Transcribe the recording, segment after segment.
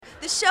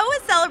show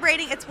is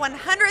celebrating its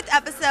 100th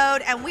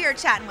episode, and we are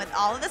chatting with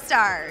all of the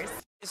stars.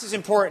 This is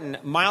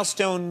important.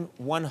 Milestone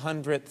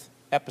 100th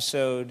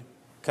episode.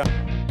 I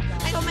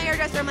told my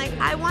hairdresser, I'm like,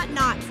 I want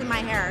knots in my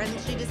hair, and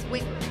she just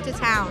went to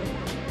town.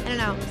 I don't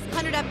know,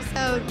 100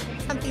 episode,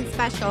 something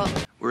special.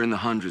 We're in the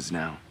hundreds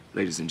now,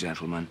 ladies and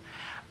gentlemen,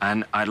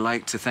 and I'd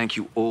like to thank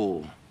you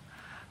all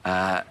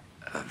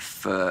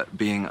for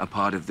being a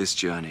part of this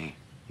journey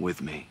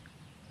with me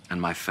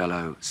and my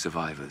fellow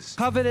survivors.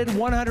 Coveted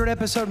 100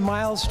 episode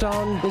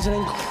milestone is an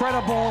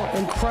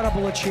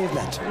incredible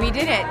achievement. We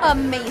did it.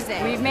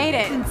 Amazing. We've made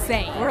it.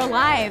 Insane. We're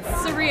alive.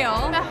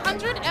 Surreal.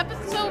 100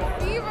 episode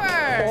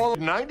fever. All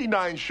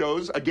 99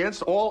 shows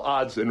against all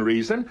odds and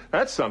reason.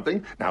 That's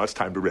something. Now it's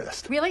time to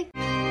rest. Really?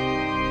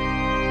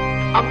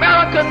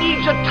 America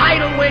needs a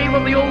tidal wave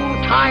of the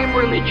old-time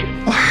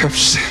religion. I have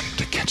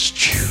sinned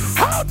against you.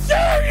 How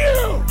dare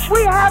you!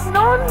 We have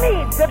no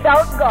need to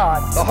doubt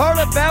God. The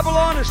harlot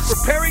Babylon is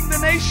preparing the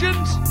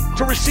nations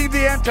to receive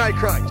the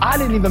Antichrist. I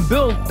didn't even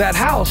build that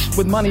house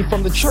with money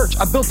from the church.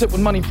 I built it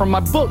with money from my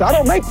book. I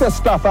don't make this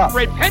stuff up.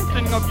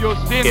 Repenting of your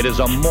sin. It is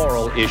a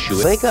moral issue.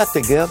 They got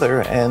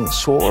together and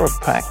swore a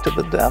pact to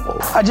the devil.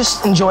 I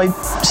just enjoy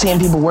seeing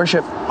people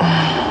worship,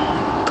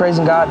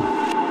 praising God.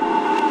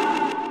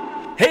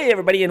 Hey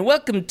everybody, and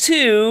welcome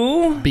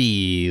to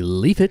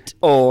Believe It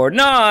or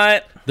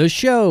Not, the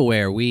show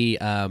where we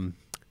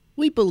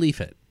believe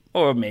it,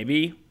 or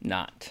maybe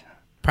not.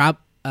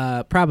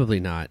 Probably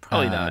not.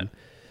 Probably not.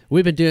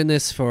 We've been doing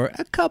this for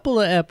a couple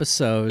of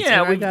episodes.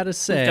 Yeah, I gotta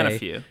say, we've done a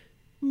few.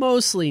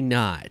 Mostly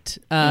not.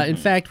 In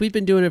fact, we've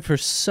been doing it for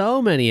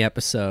so many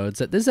episodes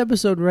that this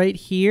episode right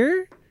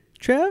here,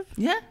 Trev.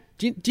 Yeah.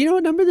 Do you know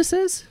what number this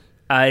is?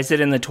 Is it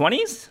in the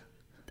 20s?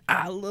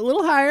 A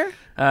little higher.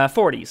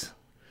 40s.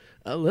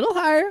 A little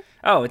higher.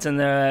 Oh, it's in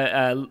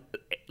the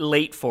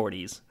late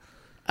 40s.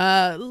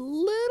 Little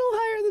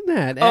higher than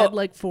that. Add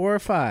like 4 or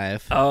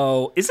 5.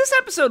 Oh, is this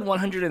episode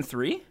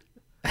 103?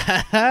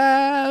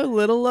 A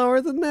little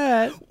lower than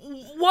that.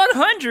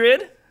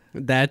 100?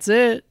 That's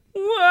it.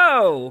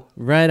 Whoa.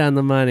 Right on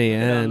the money.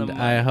 Right and on the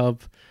money.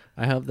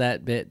 I hope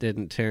that bit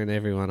didn't turn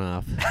everyone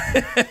off.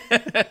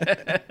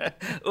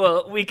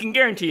 Well, we can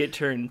guarantee it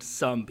turned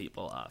some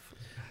people off.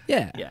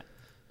 Yeah. Yeah.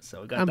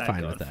 So we got I'm that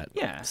fine going. with that.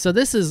 Yeah. So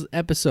this is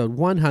episode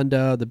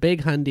 100, the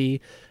big hundy.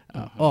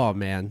 Oh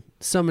man,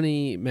 so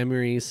many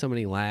memories, so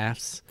many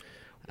laughs,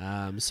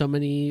 so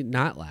many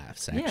not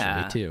laughs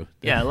actually too.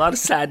 Yeah, a lot of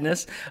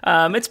sadness.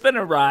 It's been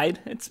a ride.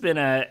 It's been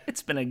a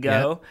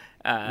go.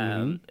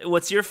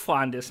 What's your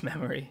fondest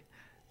memory?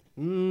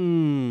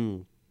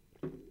 My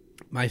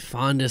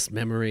fondest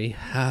memory.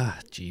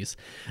 Geez.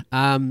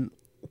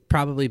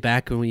 Probably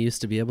back when we used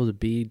to be able to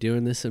be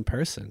doing this in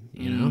person.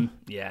 You know.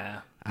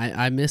 Yeah.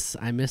 I miss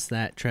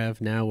that, Trev.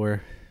 Now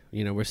we're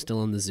still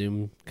on the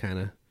Zoom kind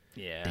of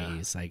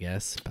days, I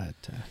guess. But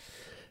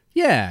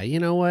yeah, you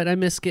know what? I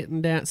miss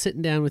sitting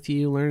down with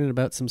you, learning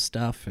about some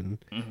stuff, and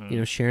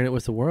sharing it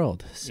with the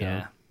world.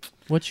 So,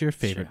 what's your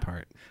favorite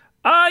part?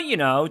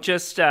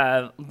 Just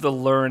the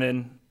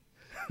learning.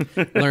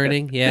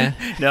 Learning, yeah.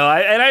 No,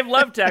 I've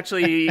loved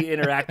actually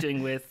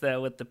interacting with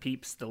the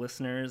peeps, the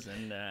listeners,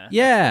 and that's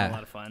been a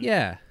lot of fun.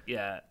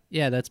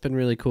 Yeah, that's been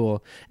really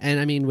cool. And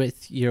I mean,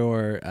 with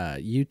your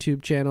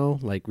YouTube channel,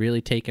 like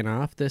really taking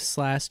off this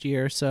last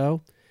year or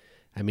so,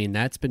 I mean,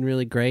 that's been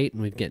really great.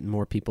 And we've getting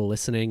more people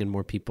listening and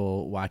more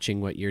people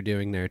watching what you're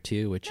doing there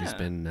too, which has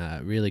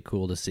been really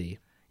cool to see.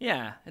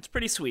 Yeah, it's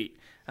pretty sweet.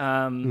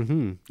 Yeah,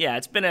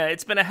 it's been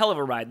a hell of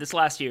a ride this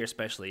last year,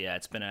 especially. Yeah,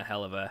 it's been a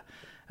hell of a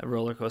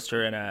roller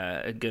coaster, and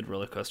a good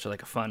roller coaster,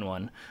 like a fun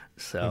one.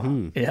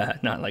 So yeah,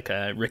 not like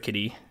a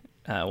rickety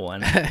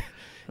one.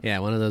 Yeah,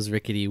 one of those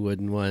rickety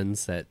wooden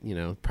ones that,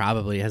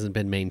 probably hasn't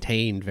been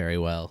maintained very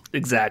well.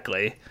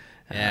 Exactly.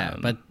 Yeah,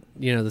 but,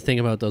 the thing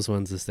about those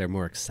ones is they're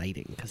more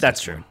exciting.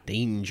 That's true.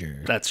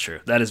 Danger. That's true.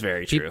 That is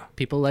very true.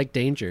 People like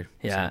danger.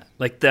 Yeah, so.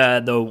 Like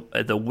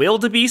the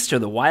wildebeest or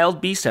the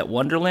wild beast at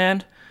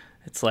Wonderland.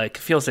 It's like,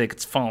 it feels like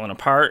it's falling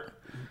apart.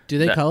 Do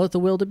they call it the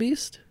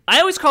wildebeest? I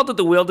always called it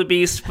the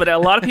wildebeest, but a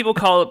lot of people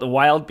call it the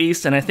wild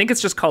beast, and I think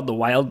it's just called the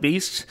wild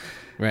beast.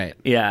 Right.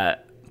 Yeah.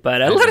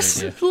 But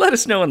let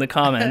us know in the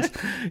comments.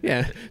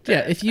 Yeah.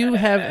 If you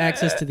have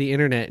access to the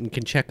internet and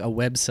can check a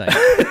website,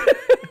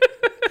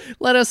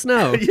 let us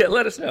know. Yeah,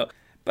 let us know.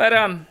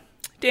 But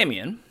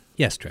Damien.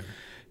 Yes, Trevor.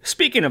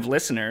 Speaking of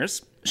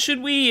listeners,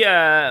 should we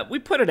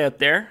put it out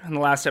there in the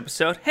last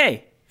episode?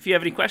 Hey, if you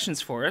have any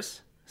questions for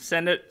us,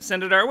 send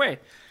it our way.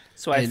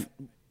 So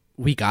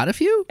we got a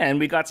few, and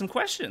we got some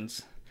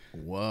questions.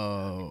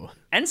 Whoa.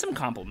 And some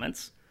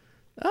compliments.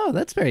 Oh,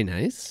 that's very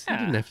nice. Yeah.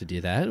 You didn't have to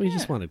do that. We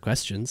just wanted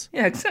questions.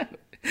 Yeah, exactly.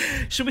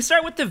 Should we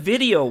start with the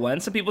video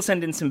one? Some people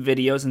send in some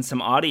videos and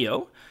some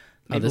audio.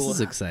 Maybe this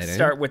is exciting.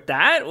 Start with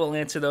that. We'll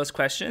answer those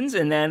questions,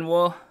 and then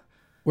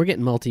we're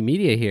getting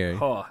multimedia here.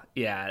 Oh,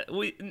 yeah.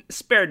 We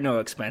spared no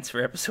expense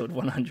for episode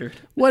 100.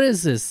 What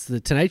is this?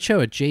 The Tonight Show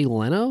at Jay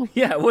Leno?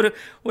 Yeah, what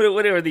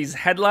are these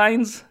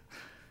headlines?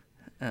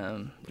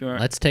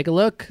 Let's take a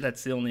look.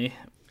 That's the only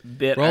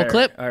bit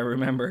clip. I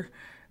remember.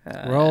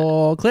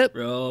 Roll clip.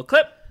 Roll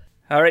clip.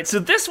 All right, so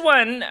this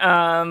one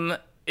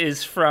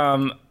is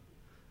from,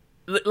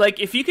 like,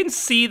 if you can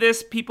see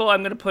this, people,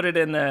 I'm going to put it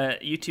in the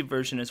YouTube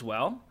version as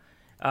well.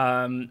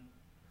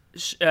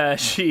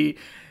 She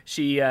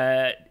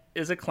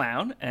is a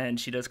clown, and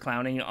she does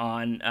clowning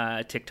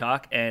on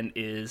TikTok and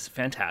is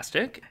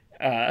fantastic.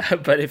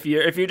 But if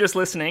you're just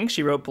listening,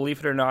 she wrote "Believe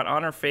It or Not"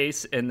 on her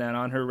face, and then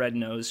on her red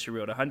nose she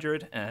wrote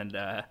 100, and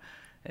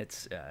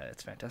it's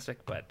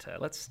fantastic. But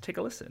let's take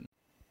a listen.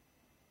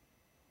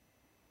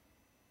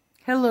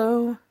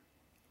 Hello.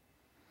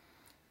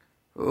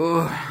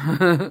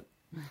 Oh.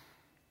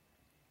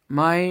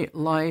 My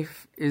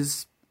life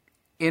is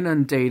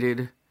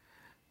inundated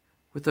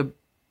with a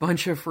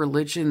bunch of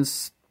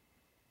religions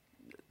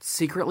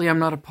secretly I'm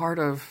not a part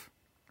of.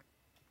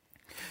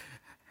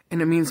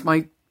 And it means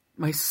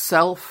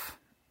myself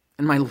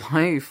and my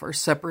life are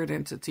separate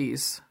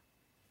entities.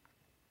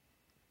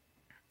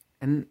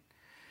 And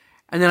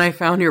then I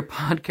found your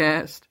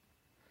podcast,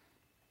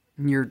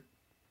 and you're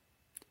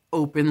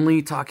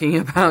openly talking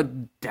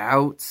about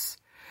doubts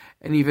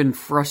and even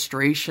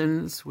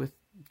frustrations with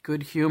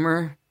good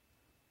humor.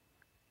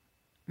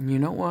 And you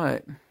know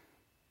what?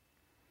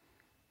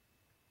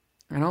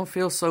 I don't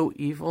feel so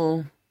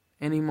evil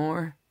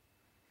anymore.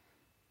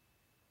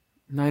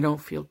 And I don't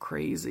feel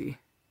crazy.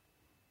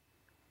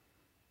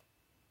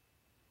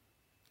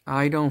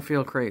 I don't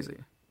feel crazy.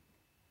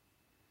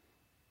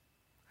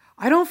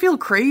 I don't feel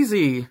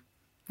crazy.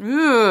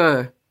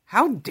 Ugh.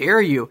 How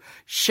dare you?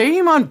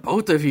 Shame on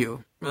both of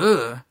you.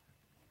 Ugh.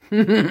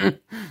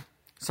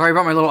 Sorry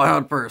about my little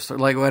outburst, or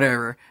like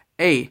whatever.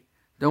 Hey,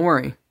 don't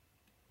worry.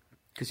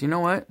 Because you know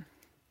what?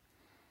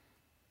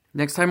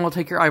 Next time I'll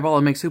take your eyeball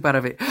and make soup out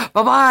of it.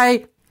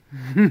 Bye-bye!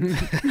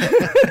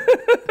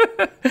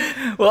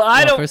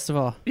 Well, first of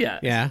all,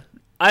 yeah.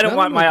 I don't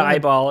want my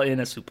eyeball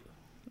in a soup.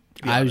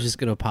 I was just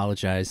going to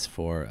apologize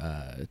for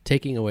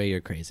taking away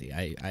your crazy.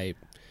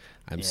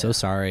 I'm so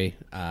sorry.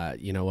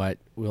 You know what?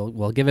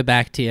 We'll give it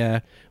back to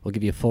you. We'll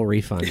give you a full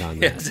refund on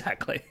that.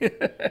 Exactly.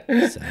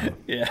 So.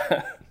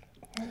 Yeah.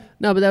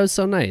 No, but that was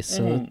so nice.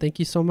 So thank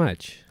you so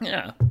much.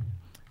 Yeah.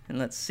 And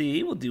let's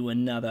see. We'll do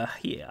another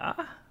here.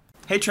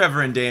 Hey,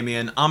 Trevor and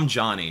Damien. I'm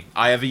Johnny.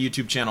 I have a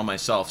YouTube channel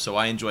myself, so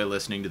I enjoy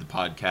listening to the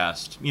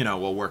podcast,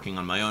 while working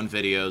on my own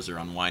videos or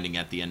unwinding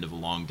at the end of a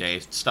long day,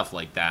 stuff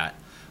like that.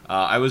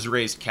 I was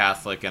raised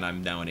Catholic, and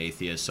I'm now an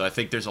atheist, so I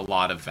think there's a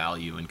lot of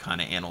value in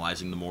kind of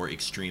analyzing the more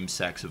extreme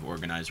sects of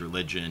organized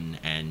religion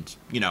and,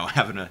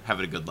 having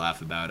a good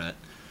laugh about it.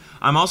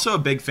 I'm also a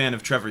big fan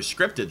of Trevor's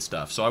scripted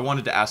stuff, so I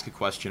wanted to ask a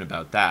question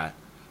about that.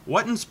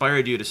 What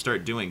inspired you to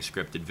start doing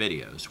scripted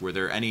videos? Were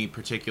there any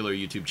particular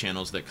YouTube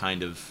channels that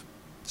kind of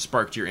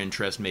sparked your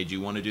interest, made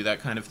you want to do that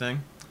kind of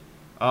thing?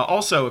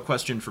 Also, a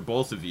question for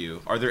both of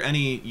you. Are there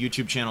any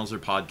YouTube channels or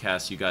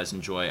podcasts you guys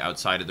enjoy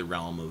outside of the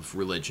realm of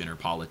religion or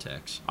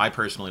politics? I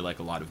personally like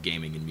a lot of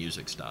gaming and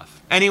music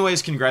stuff.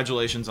 Anyways,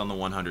 congratulations on the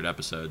 100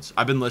 episodes.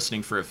 I've been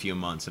listening for a few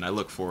months, and I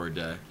look forward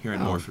to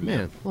hearing more from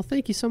you. Well,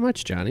 thank you so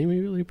much, Johnny.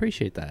 We really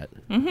appreciate that.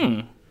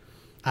 Mm-hmm.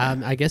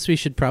 I guess we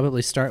should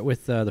probably start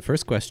with the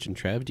first question,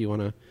 Trev. Do you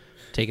want to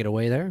take it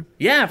away there?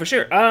 Yeah, for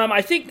sure.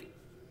 I think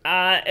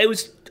I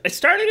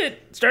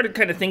started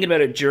kind of thinking about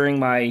it during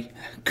my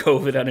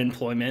COVID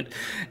unemployment,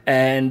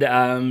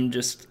 and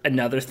just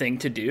another thing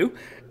to do.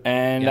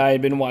 And I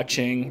had been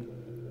watching,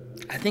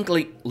 I think,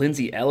 like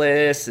Lindsay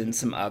Ellis and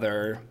some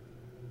other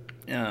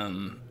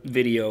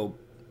video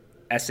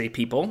essay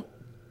people,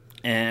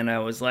 and I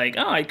was like,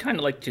 oh, I'd kind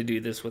of like to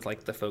do this with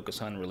like the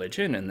focus on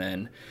religion. And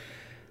then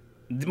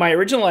my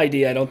original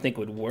idea I don't think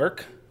would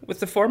work with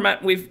the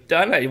format we've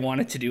done. I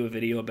wanted to do a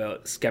video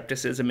about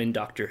skepticism in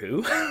Doctor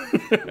Who.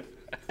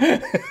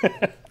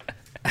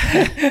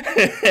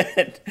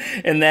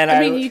 And then I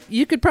mean,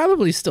 you could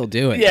probably still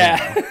do it.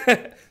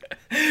 Yeah.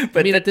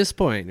 But at this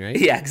point, right?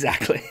 Yeah,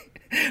 exactly.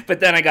 But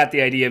then I got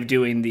the idea of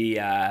doing the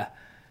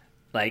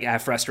how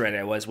frustrated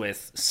I was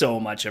with so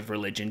much of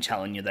religion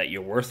telling you that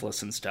you're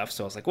worthless and stuff.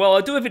 So I was like, well,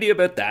 I'll do a video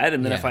about that,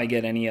 and then if I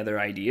get any other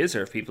ideas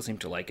or if people seem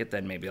to like it,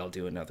 then maybe I'll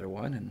do another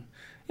one. And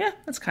yeah,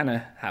 that's kind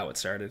of how it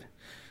started.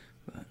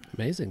 But,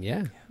 amazing,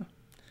 yeah.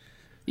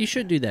 You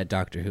should do that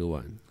Doctor Who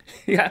one.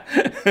 Yeah.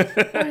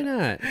 Why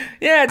not?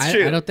 Yeah, it's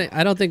true.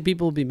 I don't think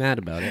people will be mad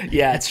about it.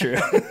 Yeah, it's true.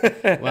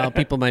 Well,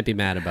 people might be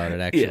mad about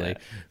it, actually.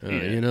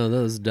 Yeah.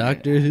 Those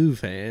Doctor Who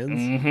fans.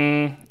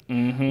 Mm-hmm.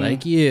 Mm-hmm.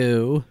 Like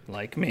you.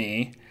 Like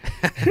me.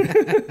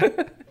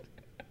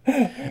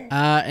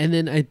 And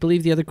then I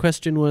believe the other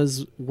question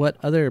was, what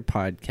other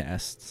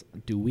podcasts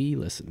do we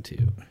listen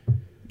to?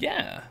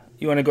 Yeah.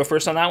 You want to go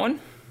first on that one?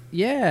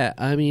 Yeah,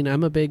 I mean,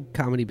 I'm a big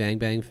Comedy Bang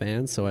Bang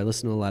fan, so I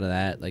listen to a lot of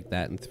that, like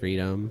that and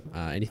Freedom.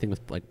 Anything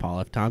with like Paul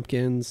F.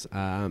 Tompkins.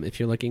 If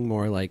you're looking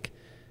more like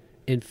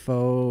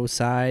info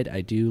side,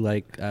 I do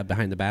like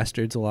Behind the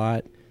Bastards a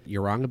lot.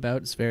 You're Wrong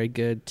About is very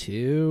good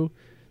too.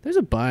 There's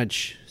a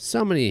bunch,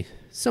 so many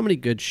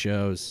good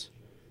shows.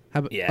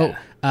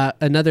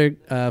 Another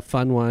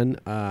fun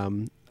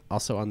one.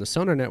 Also on the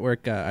Sonar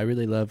Network, I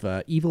really love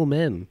Evil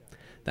Men.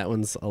 That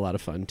one's a lot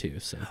of fun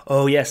too. So.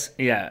 Oh yes,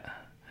 yeah.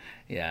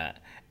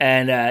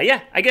 And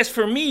I guess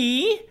for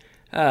me,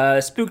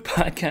 Spook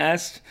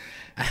Podcast.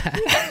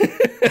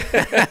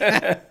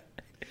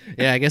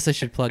 Yeah, I guess I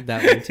should plug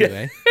that one too,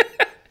 eh?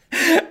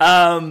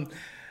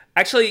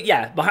 Actually,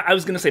 yeah, I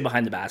was going to say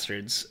Behind the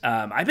Bastards.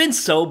 I've been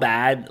so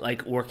bad,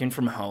 like, working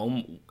from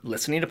home,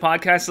 listening to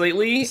podcasts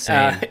lately.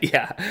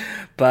 Yeah.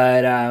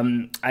 But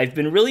I've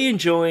been really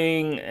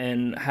enjoying,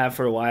 and have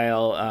for a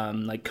while,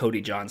 like,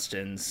 Cody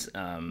Johnston's,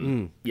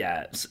 Even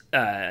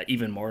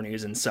More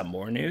News and Some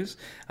More News.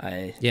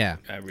 I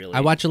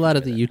watch a lot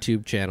of the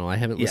YouTube channel. I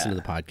haven't listened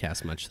to the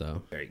podcast much,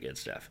 though. Very good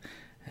stuff.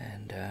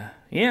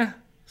 And,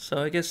 so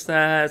I guess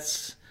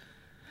that's...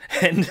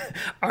 And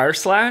r/,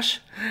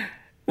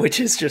 which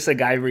is just a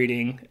guy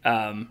reading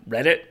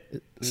Reddit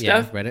stuff.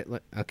 Yeah, Reddit.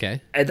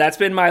 Okay. And that's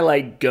been my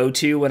like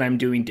go-to when I'm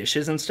doing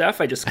dishes and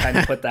stuff. I just kind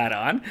of put that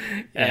on,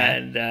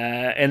 and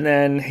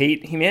then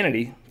Hate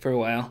Humanity for a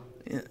while.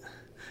 Yeah.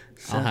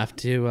 So. I'll have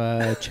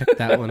to check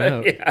that one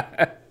out.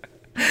 Yeah.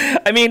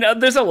 I mean,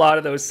 there's a lot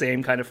of those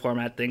same kind of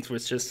format things where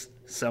it's just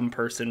some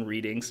person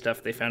reading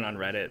stuff they found on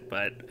Reddit,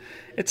 but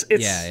it's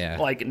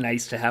like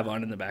nice to have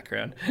on in the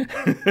background.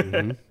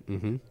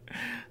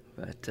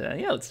 But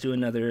let's do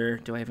another.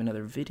 Do I have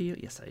another video?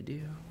 Yes, I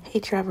do. Hey,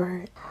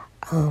 Trevor.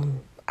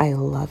 I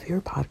love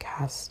your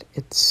podcast.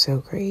 It's so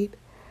great.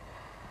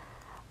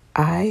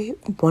 I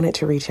wanted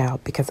to reach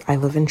out because I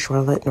live in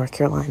Charlotte, North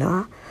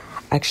Carolina.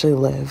 I actually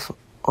live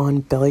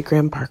on Billy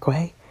Graham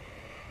Parkway,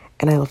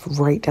 and I live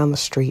right down the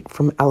street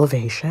from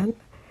Elevation.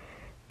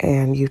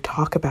 And you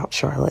talk about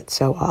Charlotte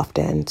so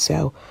often.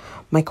 So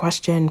my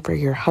question for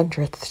your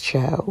 100th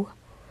show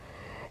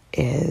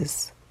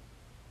is,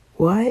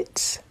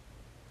 what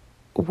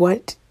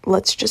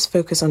let's just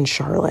focus on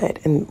Charlotte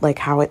and like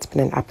how it's been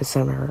an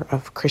epicenter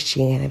of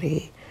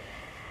Christianity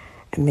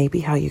and maybe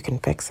how you can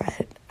fix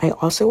it. I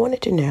also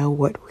wanted to know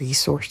what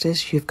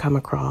resources you've come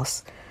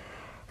across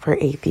for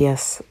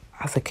atheists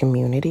as a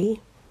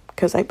community,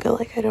 because I feel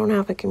like I don't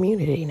have a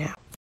community now.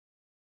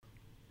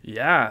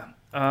 Yeah.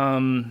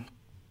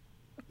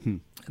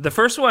 The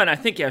first one, I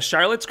think,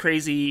 Charlotte's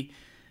crazy.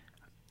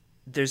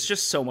 There's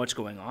just so much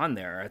going on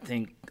there. I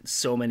think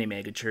so many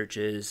mega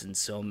churches and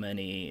so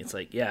many, it's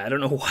like, I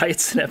don't know why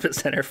it's an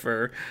epicenter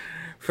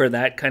for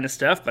that kind of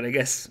stuff, but I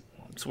guess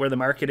it's where the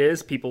market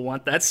is. People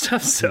want that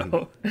stuff.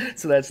 So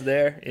that's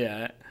there.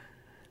 Yeah.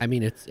 I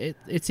mean,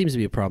 it seems to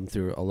be a problem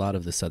through a lot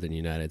of the southern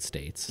United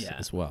States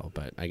as well,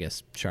 but I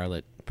guess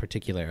Charlotte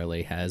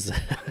particularly has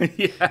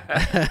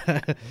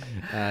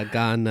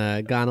gone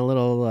a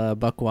little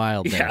buck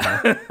wild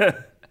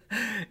there.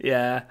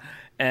 Yeah.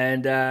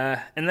 And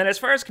then as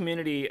far as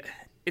community,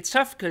 it's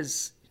tough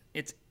because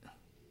it's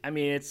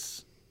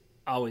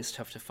always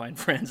tough to find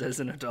friends as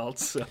an adult.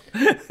 So,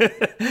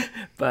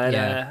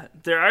 but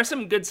there are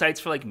some good sites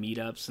for like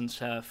meetups and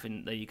stuff,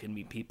 and that you can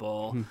meet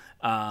people.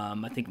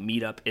 I think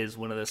Meetup is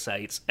one of the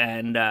sites,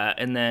 and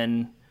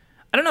then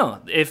I don't know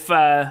if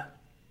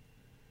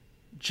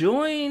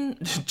join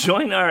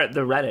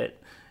the Reddit.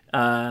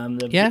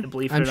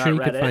 Believe It I'm or sure Not you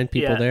Reddit. could find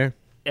people there.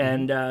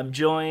 And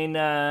join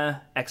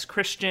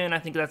Ex-Christian. I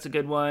think that's a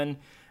good one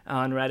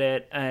on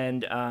Reddit.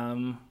 And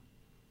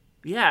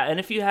and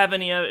if you have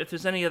if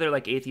there's any other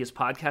like atheist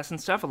podcasts and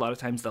stuff, a lot of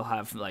times they'll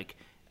have like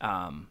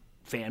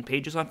fan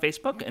pages on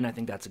Facebook, and I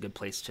think that's a good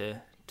place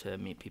to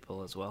meet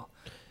people as well,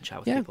 and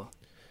chat with people.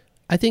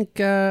 I think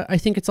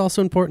it's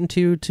also important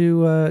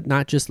to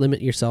not just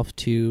limit yourself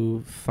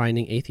to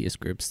finding atheist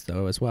groups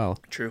though as well.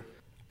 True.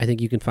 I think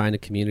you can find a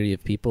community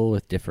of people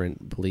with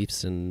different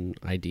beliefs and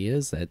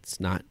ideas that's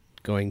not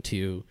going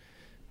to,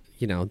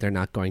 they're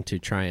not going to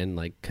try and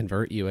like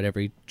convert you at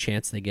every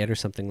chance they get or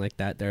something like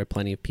that. There are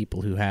plenty of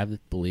people who have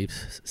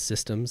belief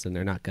systems and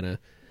they're not going to,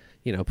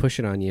 push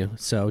it on you.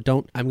 So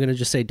I'm going to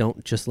just say,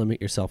 don't just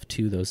limit yourself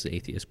to those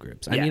atheist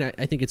groups. I mean,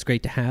 I think it's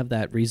great to have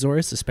that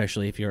resource,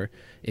 especially if you're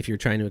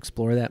trying to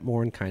explore that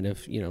more and kind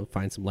of,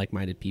 find some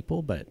like-minded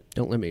people, but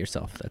don't limit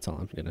yourself. That's all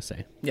I'm going to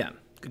say. Yeah.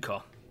 Good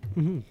call.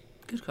 Mm-hmm.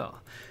 Good call.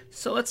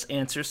 So let's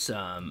answer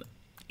some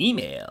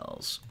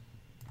emails.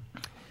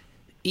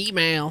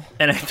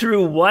 And I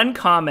threw one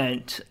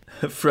comment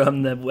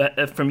from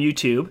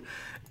YouTube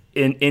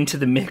into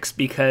the mix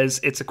because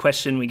it's a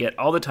question we get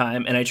all the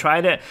time, and I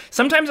try to.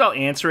 Sometimes I'll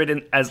answer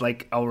it as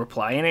like I'll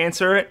reply and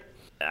answer it.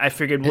 I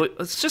figured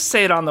let's just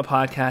say it on the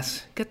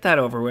podcast, get that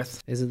over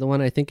with. Is it the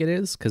one I think it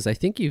is? Because I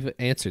think you've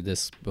answered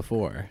this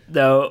before.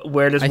 Though,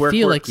 where does work? I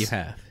feel works? like you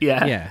have.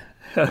 Yeah.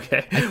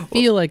 Okay. I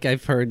feel like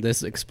I've heard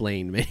this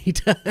explained many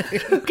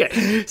times.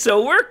 Okay.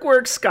 So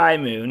work Sky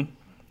Moon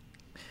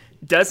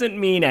doesn't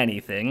mean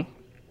anything.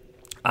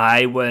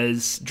 I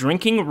was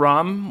drinking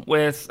rum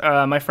with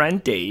my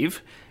friend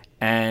Dave,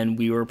 and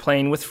we were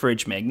playing with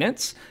fridge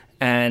magnets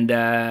and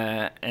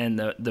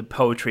the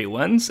poetry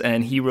ones,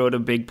 and he wrote a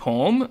big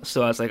poem.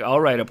 So I was like, I'll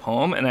write a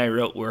poem, and I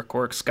wrote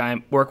work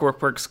Sky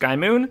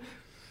Moon.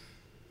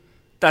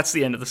 That's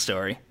the end of the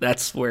story.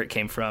 That's where it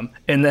came from.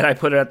 And then I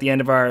put it at the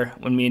end of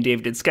when me and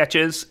Dave did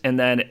sketches, and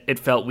then it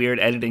felt weird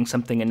editing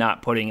something and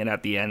not putting it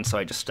at the end, so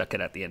I just stuck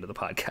it at the end of the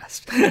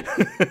podcast.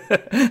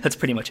 That's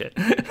pretty much it.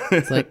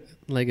 It's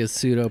like a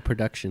pseudo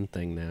production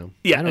thing now.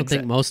 Yeah, I don't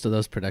think most of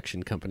those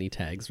production company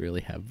tags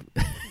really have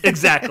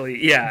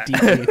exactly. Yeah.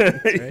 deep meanings,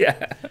 right?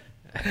 Yeah.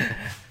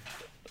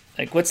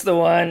 Like, what's the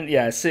one?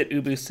 Yeah, sit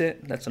ubu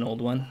sit. That's an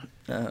old one.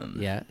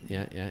 Yeah.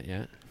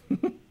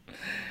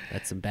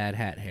 That's some bad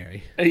hat,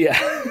 Harry. Yeah.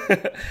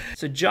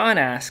 So John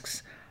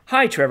asks,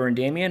 "Hi, Trevor and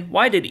Damien.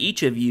 Why did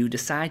each of you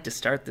decide to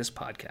start this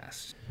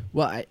podcast?"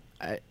 Well,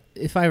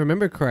 if I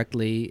remember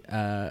correctly,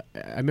 I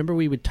remember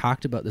we would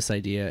talked about this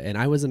idea, and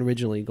I wasn't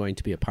originally going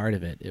to be a part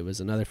of it. It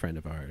was another friend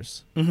of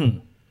ours. Mm-hmm.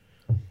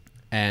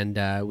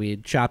 And we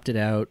had chopped it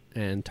out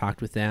and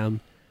talked with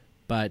them,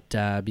 but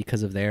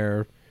because of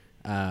their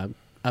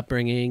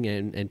upbringing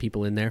and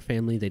people in their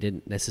family, they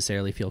didn't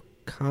necessarily feel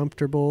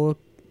comfortable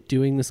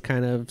doing this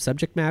kind of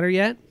subject matter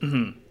yet.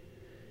 Mm-hmm.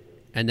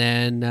 And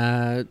then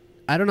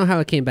I don't know how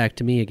it came back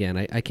to me again.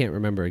 I can't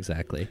remember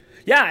exactly.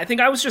 Yeah, I think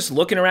I was just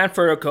looking around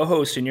for a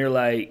co-host, and you're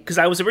like, because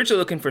I was originally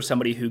looking for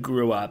somebody who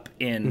grew up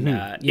in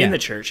the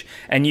church,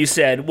 and you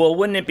said, well,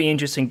 wouldn't it be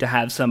interesting to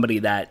have somebody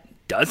that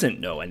doesn't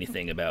know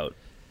anything about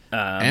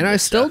and I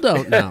still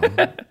don't know.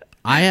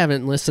 I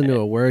haven't listened to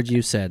a word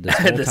you said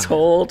this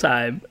whole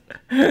time.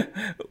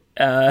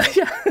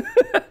 Yeah.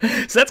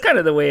 So that's kind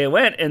of the way it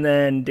went. And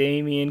then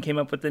Damien came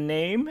up with the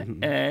name,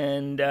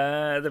 and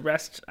the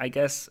rest, I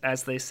guess,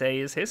 as they say,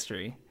 is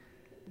history.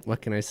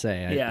 What can I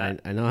say?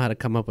 I know how to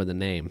come up with a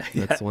name.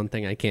 That's one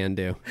thing I can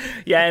do.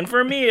 Yeah, and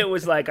for me, it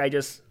was like I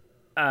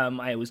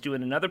was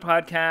doing another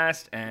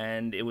podcast,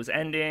 and it was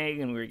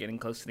ending, and we were getting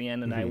close to the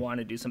end, and I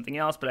wanted to do something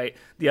else. But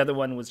the other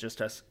one was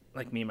just us,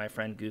 like me and my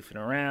friend, goofing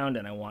around,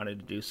 and I wanted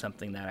to do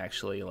something that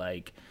actually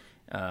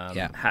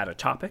had a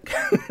topic.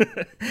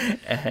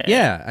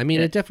 Yeah, I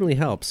mean, it definitely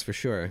helps for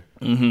sure.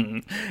 Mm-hmm.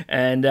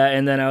 And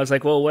then I was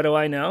like, well, what do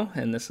I know?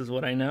 And this is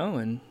what I know,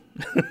 and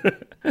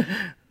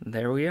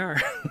there we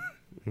are.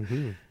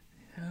 Mm-hmm.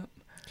 Yep.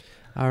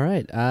 All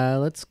right,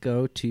 let's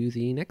go to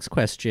the next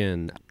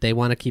question. They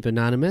want to keep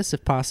anonymous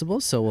if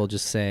possible, so we'll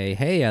just say,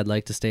 hey, I'd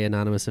like to stay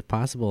anonymous if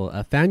possible.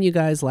 Found you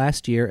guys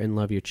last year and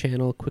love your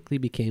channel. Quickly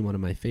became one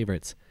of my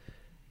favorites.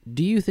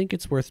 Do you think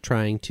it's worth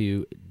trying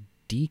to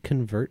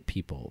deconvert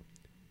people?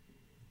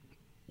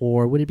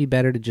 Or would it be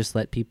better to just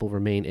let people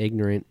remain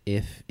ignorant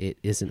if it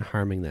isn't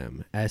harming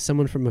them? As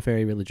someone from a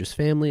very religious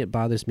family, it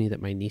bothers me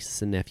that my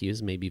nieces and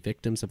nephews may be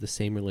victims of the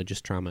same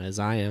religious trauma as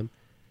I am.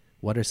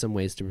 What are some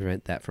ways to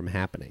prevent that from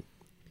happening?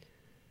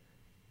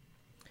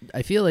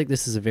 I feel like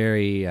this is a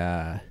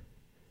very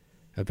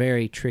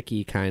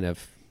tricky kind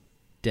of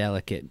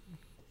delicate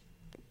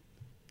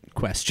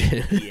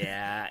question.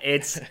 Yeah,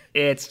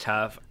 it's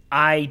tough.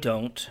 I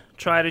don't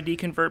try to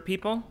deconvert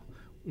people.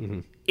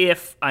 Mm-hmm.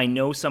 If I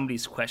know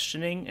somebody's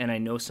questioning and I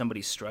know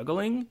somebody's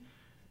struggling,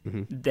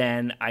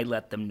 then I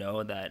let them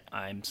know that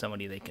I'm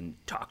somebody they can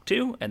talk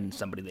to and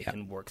somebody they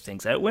can work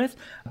things out with.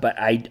 But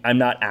I'm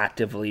not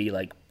actively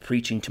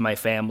preaching to my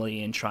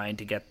family and trying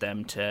to get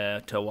them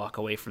to walk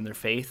away from their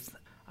faith.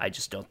 I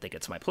just don't think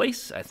it's my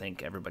place. I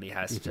think everybody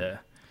has to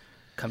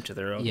come to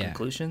their own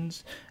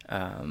conclusions.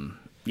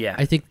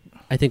 I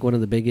think one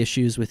of the big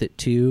issues with it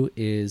too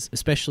is,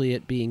 especially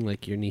it being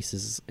like your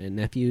nieces and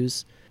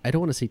nephews, I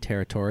don't want to say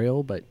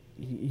territorial, but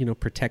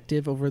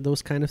protective over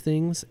those kind of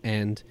things.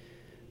 And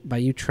by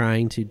you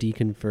trying to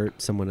deconvert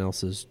someone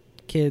else's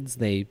kids,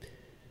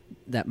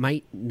 that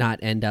might not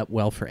end up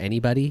well for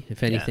anybody.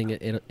 If anything,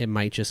 it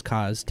might just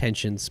cause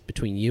tensions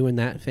between you and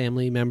that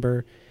family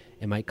member.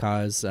 It might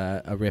cause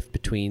a rift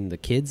between the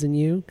kids and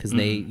you, because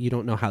you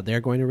don't know how they're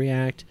going to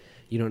react.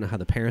 You don't know how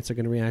the parents are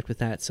going to react with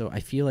that. So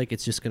I feel like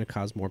it's just going to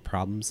cause more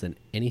problems than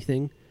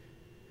anything.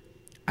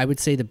 I would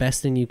say the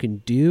best thing you can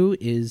do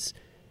is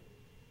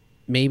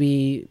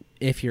maybe,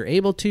 if you're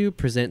able to,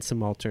 present some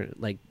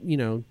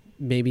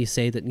maybe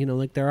say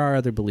that, there are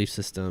other belief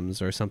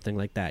systems or something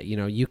like that.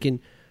 You can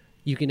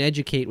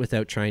educate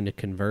without trying to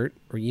convert,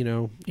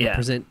 or,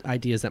 present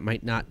ideas that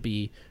might not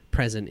be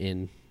present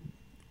in,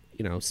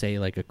 say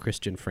like a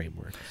Christian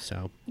framework.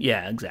 So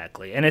yeah,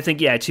 exactly. And I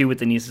think too, with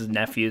the nieces and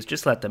nephews,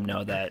 just let them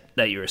know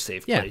that you're a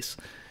safe place.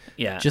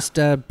 Yeah, just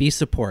be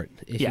support.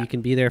 If you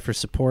can be there for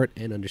support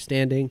and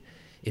understanding.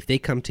 If they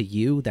come to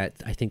you,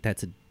 I think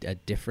that's a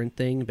different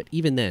thing. But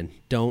even then,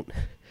 don't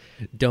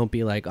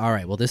be like, all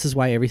right, well, this is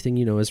why everything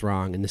is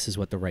wrong, and this is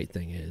what the right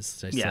thing is.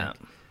 So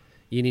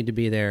you need to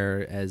be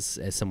there as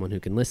someone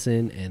who can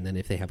listen, and then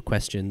if they have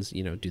questions,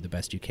 do the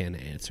best you can to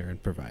answer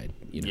and provide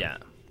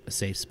a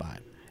safe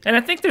spot. And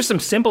I think there's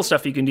some simple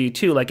stuff you can do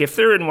too. Like if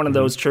they're in one of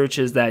those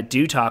churches that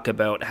do talk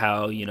about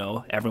how,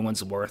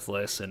 everyone's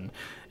worthless and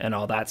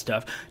all that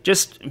stuff,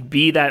 just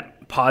be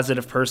that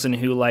positive person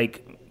who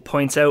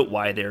points out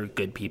why they're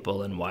good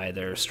people and why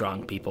they're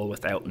strong people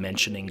without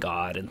mentioning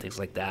God and things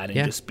like that.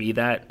 And just be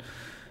that.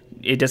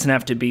 It doesn't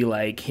have to be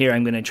here,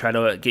 I'm going to try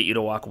to get you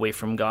to walk away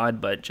from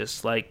God, but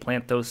just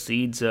plant those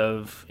seeds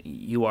of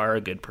you are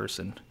a good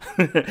person.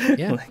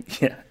 Yeah.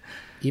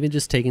 even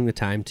just taking the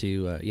time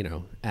to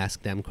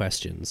ask them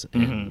questions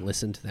and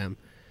listen to them,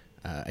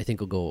 I think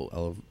will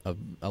go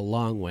a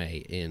long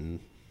way in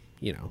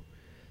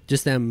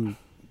just them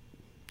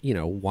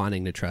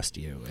wanting to trust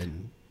you.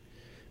 And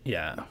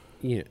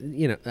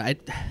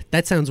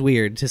that sounds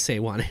weird to say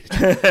wanting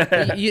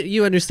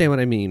you understand what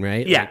I mean,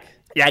 right? Yeah.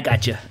 Yeah, I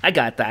got you. I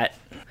got that.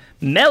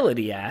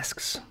 Melody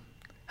asks,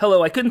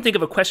 hello, I couldn't think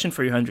of a question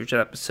for your 100th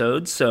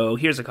episode, so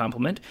here's a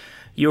compliment.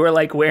 You were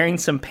like wearing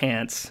some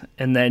pants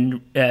and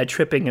then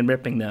tripping and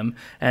ripping them,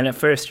 and at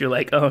first you're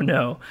like, oh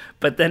no,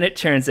 but then it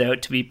turns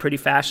out to be pretty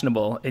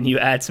fashionable, and you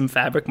add some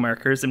fabric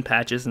markers and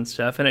patches and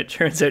stuff, and it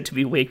turns out to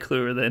be way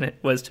cooler than it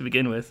was to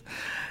begin with.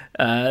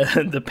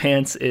 The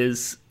pants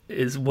is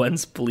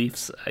one's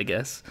beliefs, I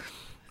guess.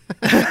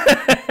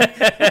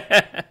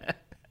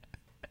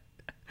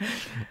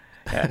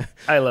 Yeah,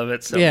 I love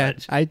it so much. Yeah,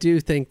 I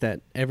do think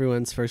that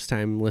everyone's first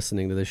time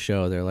listening to the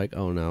show, they're like,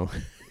 oh no.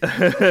 All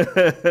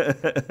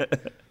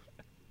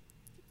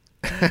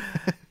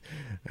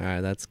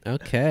right, that's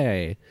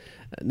okay.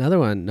 Another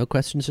one, no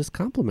questions, just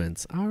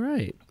compliments. All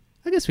right.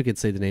 I guess we could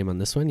say the name on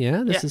this one.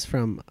 Yeah, this is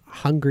from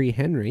Hungry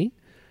Henry.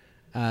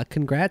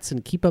 Congrats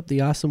and keep up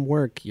the awesome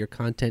work. Your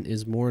content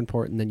is more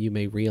important than you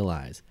may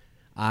realize.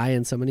 I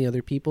and so many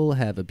other people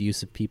have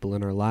abusive people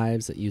in our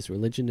lives that use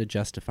religion to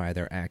justify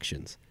their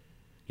actions.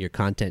 Your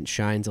content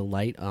shines a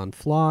light on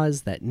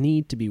flaws that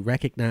need to be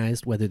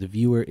recognized whether the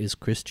viewer is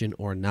Christian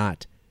or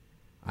not.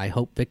 I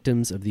hope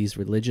victims of these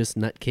religious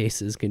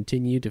nutcases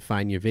continue to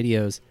find your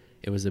videos.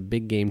 It was a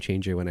big game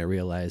changer when I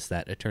realized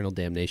that eternal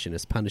damnation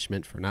as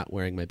punishment for not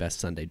wearing my best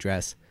Sunday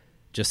dress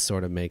just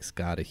sort of makes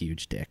God a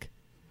huge dick.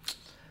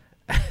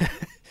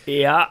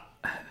 Yeah.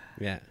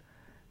 Yeah.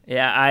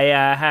 Yeah, I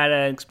had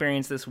an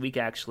experience this week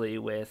actually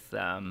with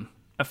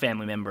a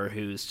family member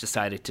who's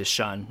decided to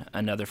shun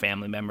another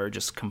family member,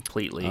 just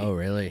completely. Oh,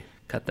 really?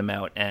 Cut them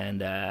out,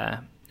 and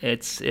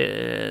it's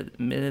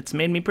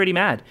made me pretty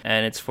mad,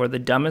 and it's for the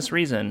dumbest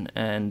reason,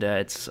 and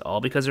it's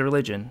all because of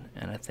religion,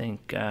 and I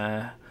think,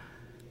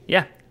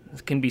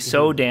 it can be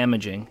so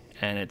damaging,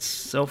 and it's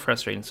so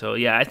frustrating. So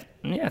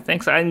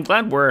thanks. I'm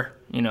glad we're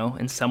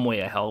in some way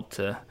a help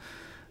to,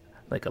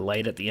 like a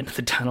light at the end of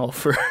the tunnel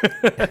for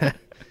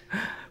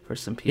for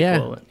some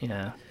people.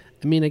 Yeah.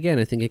 I mean, again,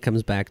 I think it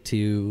comes back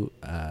to,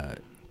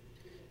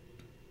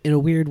 in a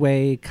weird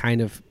way, kind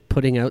of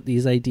putting out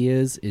these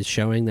ideas is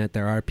showing that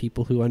there are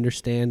people who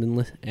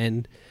understand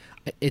and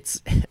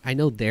it's. I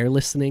know they're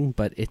listening,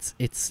 but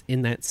it's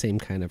in that same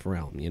kind of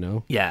realm,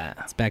 Yeah,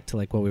 it's back to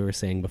like what we were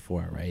saying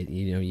before, right?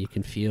 You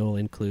can feel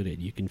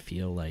included. You can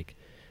feel like,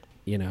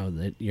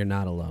 that you're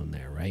not alone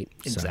there, right?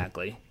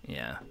 Exactly. So.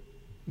 Yeah.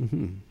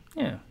 Mm-hmm.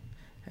 Yeah.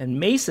 And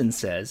Mason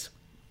says,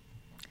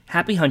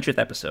 "Happy 100th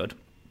episode.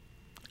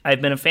 I've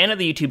been a fan of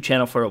the YouTube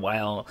channel for a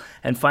while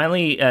and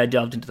finally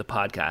delved into the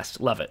podcast.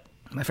 Love it.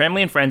 My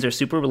family and friends are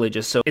super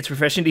religious, so it's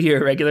refreshing to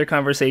hear a regular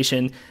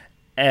conversation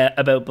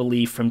about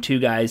belief from two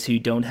guys who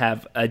don't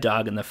have a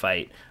dog in the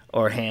fight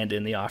or hand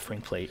in the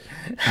offering plate."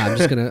 I'm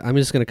just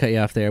gonna cut you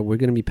off there. We're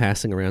gonna be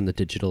passing around the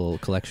digital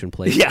collection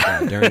plate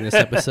during this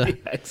episode.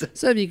 Yeah, exactly.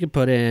 So if you could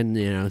put in,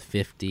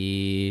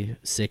 $50,000,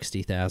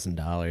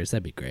 $60,000,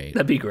 that'd be great.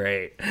 That'd be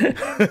great.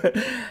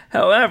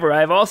 However,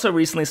 I've also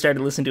recently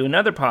started listening to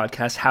another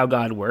podcast, How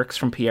God Works,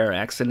 from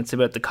PRX, and it's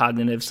about the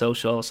cognitive,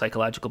 social,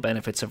 psychological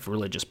benefits of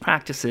religious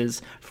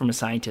practices from a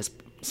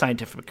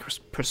scientific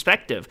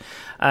perspective.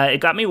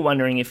 It got me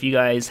wondering if you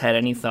guys had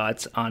any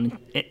thoughts on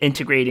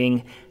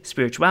integrating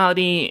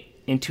spirituality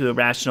into a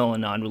rational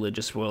and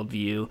non-religious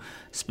worldview.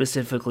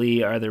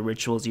 Specifically, are there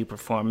rituals you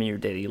perform in your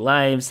daily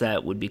lives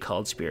that would be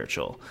called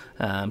spiritual?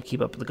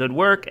 Keep up the good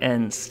work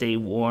and stay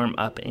warm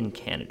up in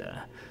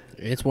Canada.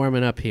 It's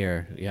warming up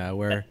here. Yeah,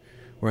 we're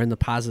in the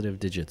positive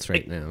digits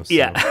right now. So.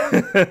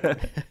 Yeah.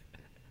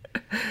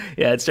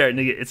 Yeah, it's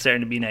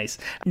starting to be nice.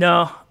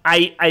 No,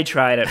 I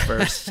tried at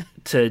first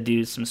to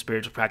do some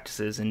spiritual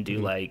practices and do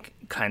like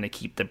kind of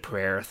keep the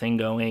prayer thing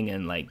going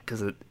and like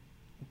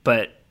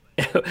but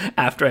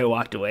after I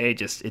walked away, it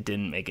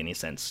didn't make any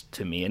sense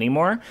to me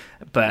anymore.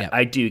 But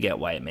I do get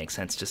why it makes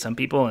sense to some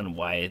people and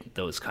why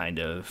those kind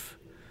of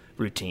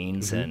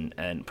routines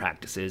and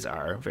practices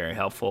are very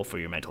helpful for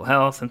your mental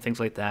health and things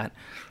like that.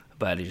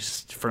 But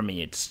for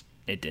me, it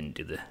didn't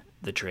do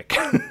the trick.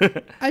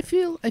 I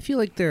feel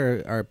like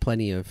there are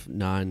plenty of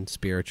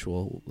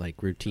non-spiritual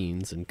like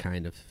routines and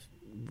kind of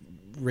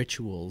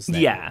rituals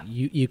that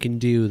you can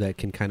do that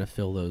can kind of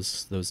fill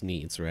those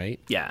needs,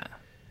 right? Yeah.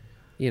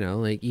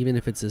 Like even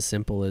if it's as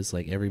simple as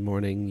like every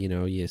morning,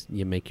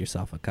 you make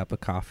yourself a cup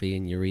of coffee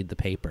and you read the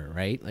paper,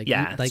 right? Like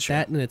like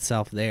that in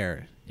itself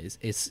there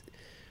is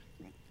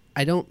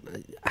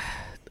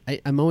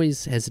I'm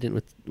always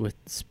hesitant with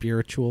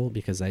spiritual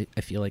because I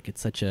feel like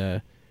it's such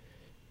a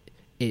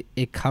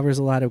it covers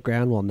a lot of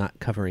ground while not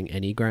covering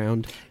any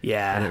ground.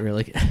 Yeah. And it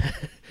really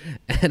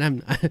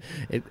and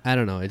I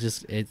don't know,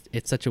 it's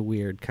such a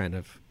weird kind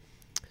of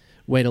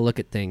way to look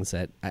at things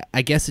that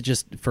I guess it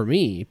just, for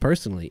me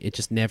personally, it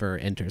just never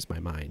enters my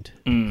mind.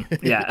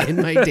 Yeah. In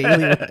my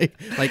daily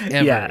life, like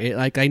ever. Yeah.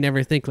 Like I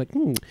never think like,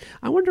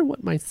 I wonder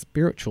what my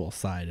spiritual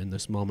side in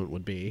this moment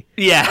would be.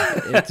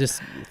 Yeah. It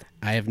just,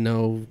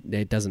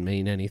 it doesn't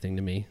mean anything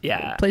to me.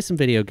 Yeah. Play some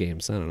video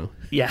games. I don't know.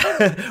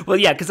 Yeah. Well,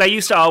 yeah, because I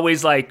used to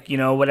always like,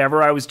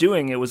 whatever I was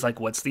doing, it was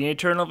like, what's the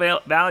eternal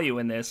value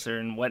in this?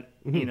 And what,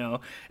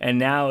 and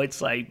now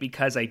it's like,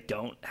 because I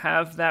don't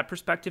have that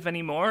perspective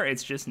anymore,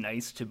 it's just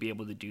nice to be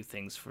able to do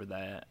things for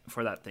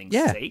that thing's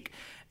sake.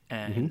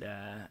 And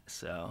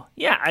so,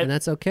 yeah. And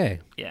that's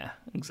okay. Yeah,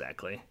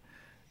 exactly.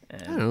 I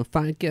don't know,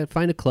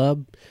 find a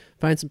club,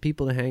 find some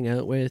people to hang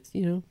out with,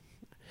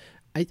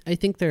 I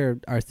think there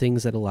are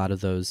things that a lot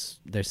of those,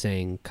 they're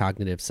saying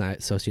cognitive,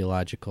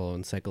 sociological,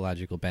 and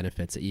psychological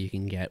benefits that you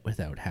can get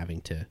without having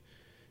to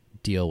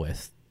deal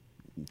with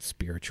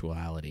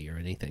spirituality or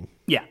anything.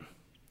 Yeah.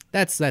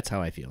 That's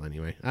how I feel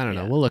anyway. I don't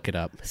know. We'll look it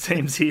up.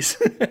 Samesies.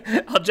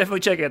 I'll definitely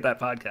check out that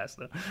podcast,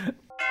 though.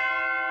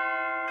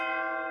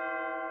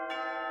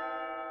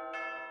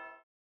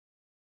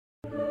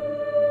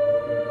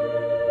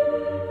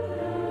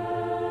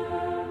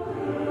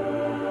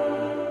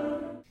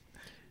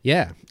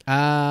 Yeah.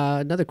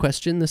 Another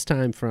question, this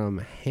time from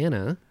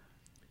Hannah.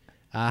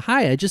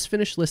 Hi, I just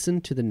finished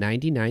listening to the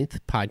 99th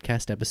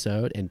podcast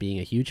episode, and being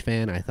a huge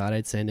fan, I thought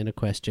I'd send in a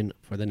question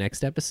for the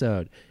next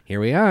episode. Here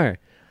we are.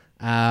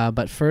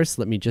 But first,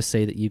 let me just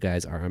say that you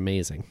guys are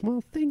amazing.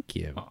 Well, thank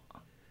you.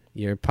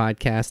 Your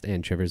podcast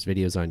and Trevor's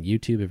videos on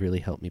YouTube have really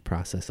helped me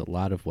process a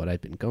lot of what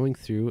I've been going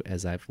through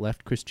as I've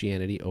left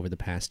Christianity over the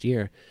past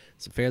year.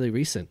 It's fairly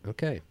recent.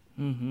 Okay.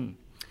 Mm-hmm.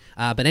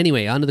 But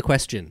anyway, on to the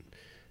question.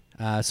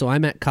 So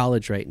I'm at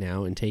college right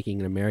now and taking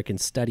an American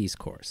Studies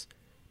course.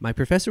 My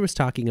professor was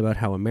talking about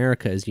how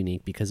America is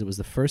unique because it was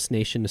the first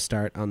nation to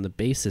start on the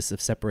basis of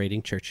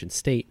separating church and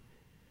state.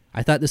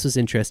 I thought this was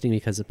interesting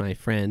because my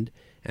friend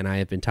and I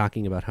have been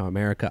talking about how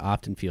America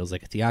often feels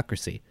like a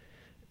theocracy.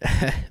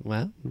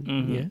 Well,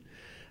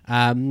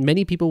 yeah.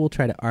 Many people will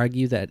try to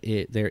argue that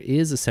there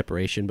is a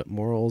separation, but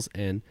morals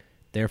and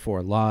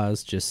therefore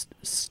laws just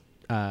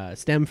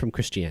stem from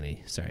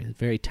Christianity. Sorry,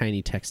 very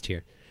tiny text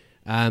here.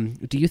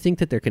 Do you think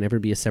that there can ever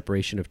be a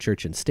separation of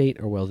church and state,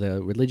 or will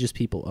the religious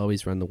people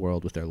always run the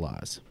world with their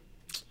laws?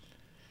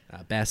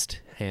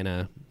 Best,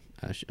 Hannah.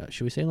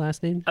 Should we say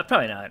last name?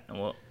 Probably not.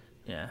 Well,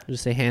 yeah. I'll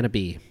just say Hannah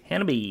B.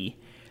 Hannah B.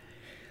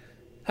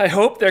 I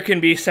hope there can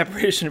be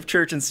separation of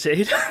church and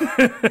state.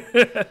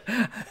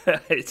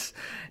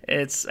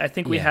 It's. I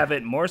think we have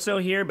it more so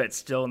here, but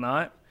still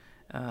not.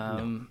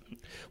 No.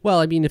 Well,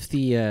 I mean, if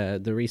the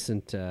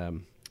recent.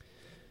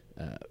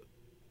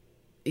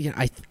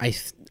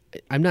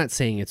 I'm not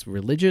saying it's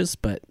religious,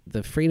 but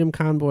the Freedom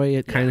Convoy,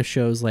 it kind of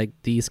shows like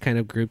these kind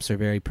of groups are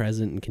very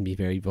present and can be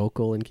very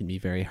vocal and can be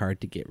very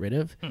hard to get rid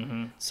of.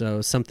 Mm-hmm.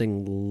 So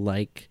something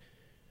like,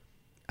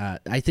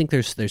 I think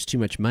there's too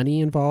much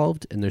money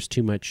involved and there's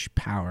too much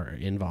power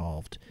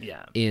involved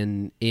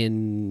in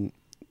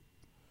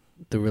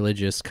the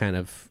religious kind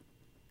of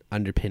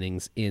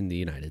underpinnings in the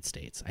United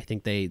States. I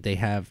think they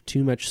have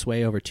too much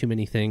sway over too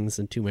many things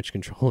and too much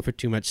control over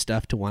too much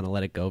stuff to want to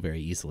let it go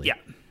very easily.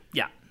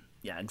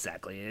 Yeah,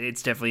 exactly.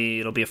 It's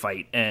definitely, it'll be a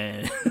fight,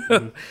 and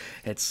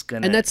it's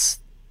gonna. And that's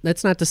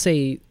not to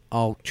say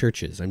all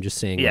churches. I'm just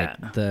saying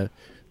like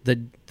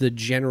the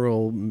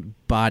general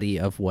body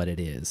of what it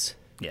is.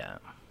 Yeah.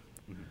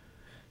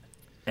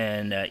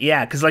 And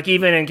because like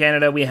even in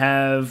Canada, we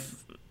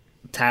have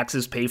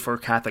taxes pay for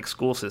Catholic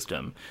school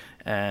system,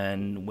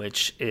 and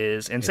which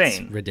is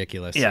insane. It's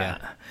ridiculous. Yeah.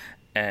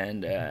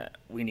 And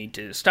we need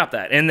to stop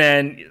that. And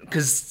then,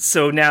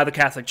 so now the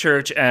Catholic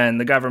Church and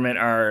the government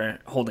are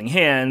holding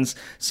hands.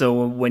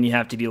 So when you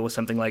have to deal with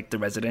something like the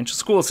residential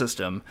school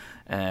system,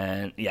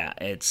 and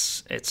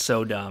it's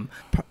so dumb.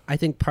 I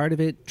think part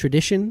of it,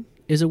 tradition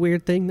is a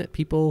weird thing that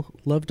people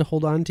love to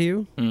hold on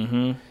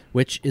to,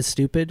 which is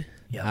stupid.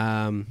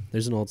 Yeah.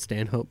 There's an old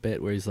Stanhope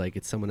bit where he's like,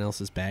 it's someone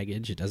else's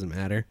baggage. It doesn't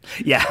matter.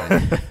 Yeah.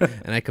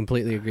 And I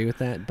completely agree with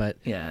that. But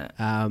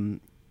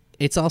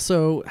it's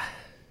also...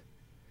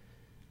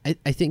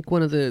 I think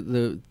one of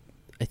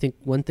I think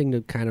one thing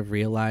to kind of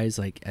realize,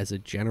 like as a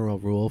general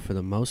rule, for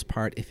the most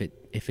part,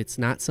 if it's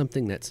not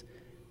something that's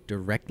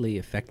directly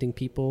affecting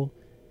people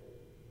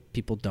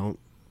don't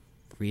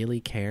really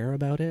care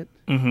about it.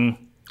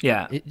 Mm-hmm.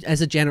 Yeah.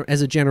 As a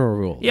general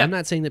rule. Yeah. I'm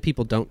not saying that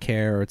people don't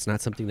care or it's not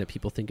something that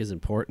people think is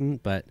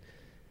important, but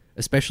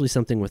especially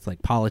something with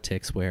like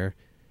politics where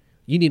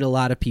you need a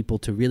lot of people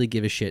to really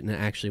give a shit and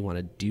actually want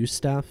to do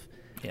stuff.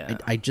 Yeah.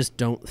 I just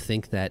don't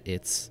think that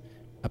it's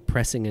a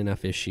pressing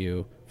enough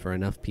issue for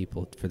enough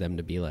people for them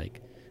to be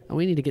like, oh,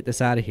 we need to get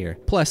this out of here.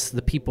 Plus,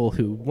 the people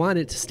who want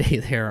it to stay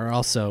there are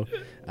also,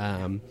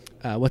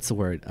 what's the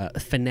word?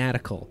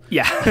 Fanatical.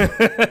 Yeah,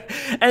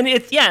 and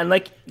and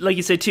like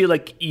you said too,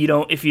 like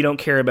if you don't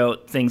care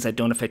about things that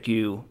don't affect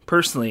you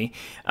personally,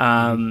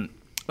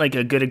 like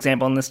a good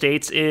example in the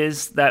States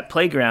is that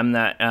playground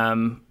that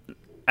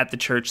at the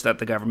church that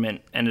the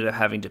government ended up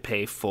having to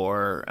pay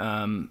for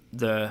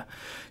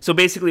So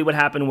basically what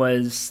happened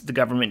was the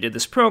government did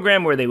this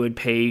program where they would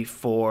pay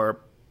for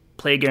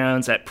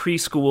playgrounds at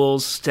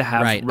preschools to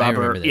have Right, I rubber.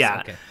 remember this.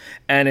 Yeah. Okay.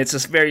 And it's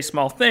a very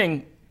small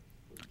thing.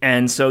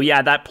 And so,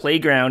 yeah, that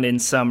playground in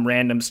some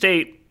random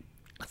state,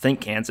 I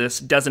think Kansas,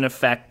 doesn't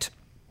affect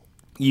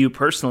you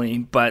personally,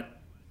 but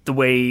the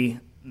way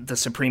the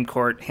Supreme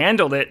Court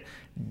handled it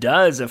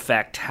does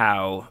affect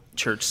how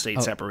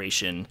church-state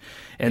separation.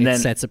 And it then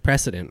sets a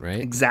precedent, right?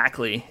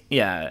 Exactly.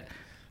 Yeah.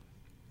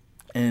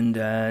 And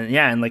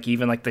and like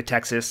even like the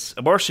Texas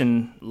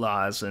abortion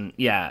laws, and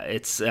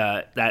it's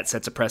that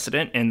sets a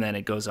precedent, and then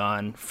it goes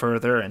on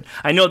further. And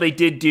I know they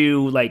did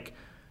do like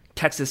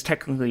Texas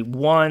technically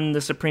won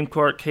the Supreme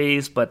Court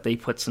case, but they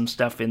put some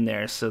stuff in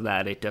there so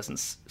that it doesn't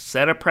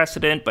set a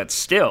precedent. But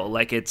still,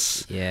 like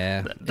it's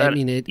I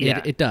mean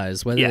it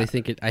does. Whether they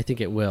think it, I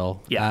think it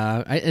will.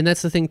 Yeah, and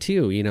that's the thing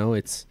too. You know,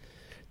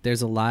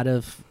 there's a lot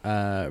of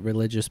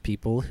religious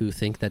people who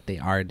think that they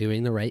are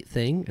doing the right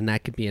thing, and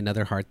that could be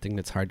another hard thing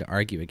that's hard to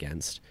argue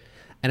against.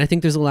 And I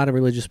think there's a lot of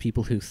religious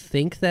people who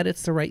think that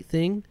it's the right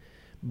thing,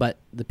 but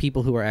the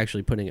people who are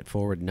actually putting it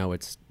forward know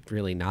it's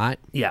really not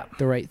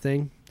the right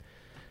thing.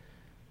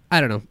 I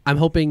don't know. I'm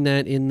hoping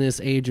that in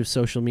this age of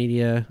social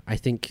media, I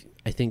think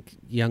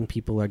young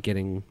people are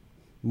getting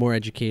more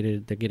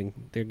educated.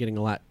 They're getting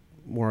a lot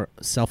more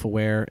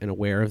self-aware and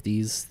aware of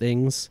these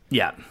things.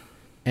 Yeah.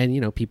 And,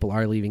 you know, people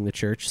are leaving the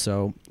church,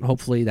 so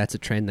hopefully that's a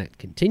trend that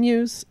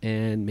continues,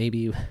 and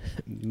maybe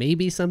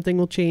something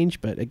will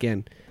change, but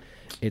again,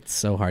 it's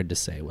so hard to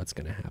say what's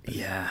going to happen.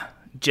 Yeah.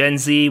 Gen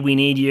Z, we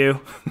need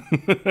you.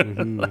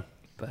 Mm-hmm.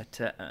 But,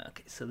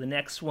 okay, so the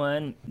next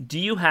one. Do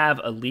you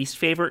have a least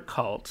favorite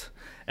cult,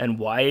 and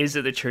why is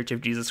it the Church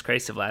of Jesus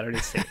Christ of Latter-day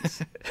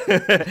Saints?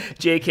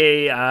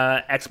 JK,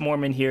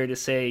 ex-Mormon here to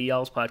say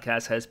Y'all's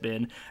podcast has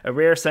been a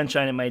rare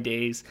sunshine in my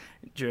days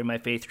during my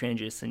faith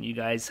transition. You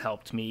guys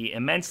helped me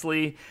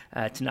immensely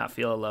to not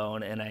feel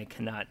alone, and I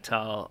cannot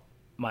tell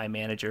my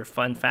manager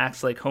fun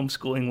facts like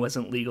homeschooling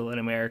wasn't legal in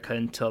America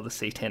until the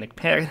Satanic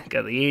Panic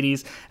of the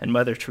 80s, and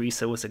Mother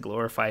Teresa was a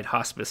glorified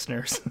hospice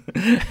nurse.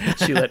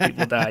 She let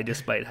people die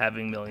despite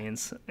having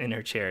millions in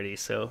her charity,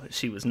 so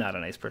she was not a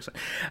nice person.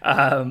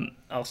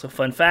 Also,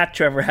 fun fact,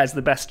 Trevor has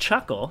the best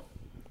chuckle,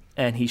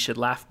 and he should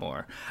laugh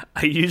more.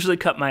 I usually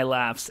cut my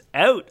laughs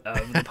out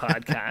of the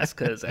podcast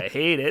because I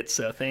hate it,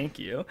 so thank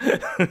you.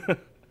 Oh,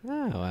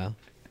 well.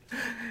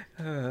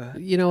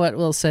 You know what?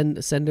 Well, send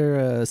her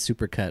a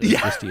supercut of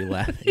just you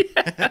laughing.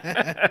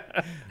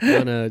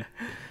 On a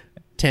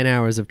 10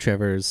 hours of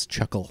Trevor's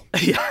chuckle.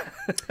 Yeah.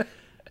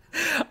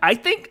 I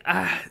think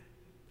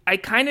I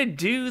kind of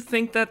do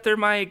think that they're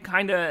my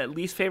kind of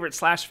least favorite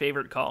 /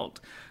 favorite cult.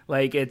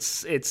 Like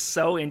it's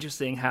so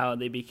interesting how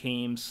they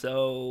became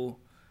so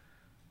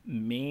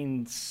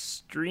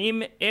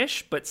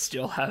mainstream-ish, but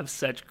still have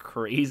such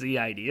crazy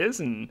ideas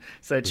and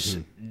such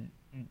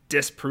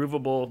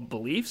disprovable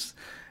beliefs.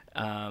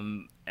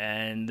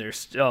 And they're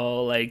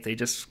still like, they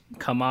just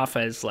come off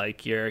as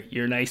like your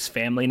nice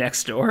family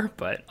next door,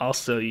 but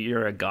also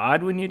you're a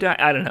god when you die.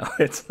 I don't know.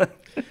 It's like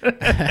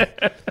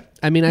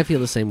I mean, I feel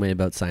the same way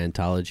about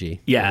Scientology.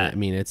 Yeah. I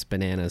mean, it's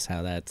bananas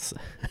how that's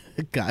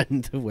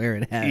gotten to where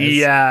it has.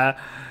 Yeah.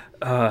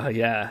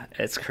 Yeah.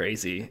 It's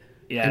crazy.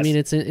 Yeah. I mean,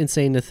 it's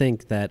insane to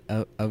think that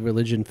a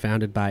religion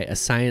founded by a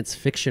science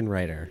fiction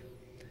writer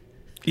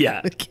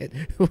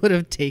would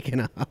have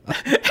taken off.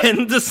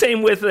 And the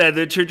same with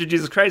the Church of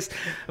Jesus Christ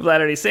of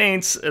Latter-day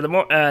Saints.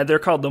 They're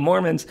called the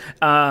Mormons.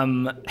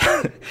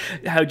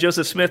 How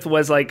Joseph Smith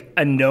was like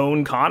a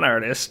known con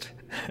artist.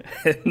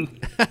 And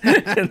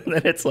then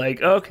it's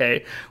like,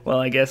 okay, well,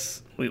 I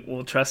guess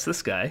we'll trust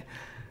this guy.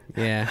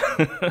 Yeah.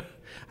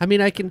 I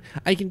mean, I can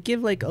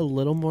give like a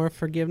little more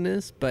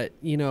forgiveness, but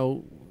you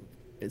know,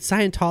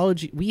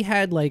 Scientology, we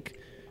had like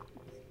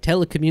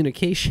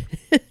telecommunication.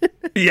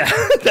 Yeah,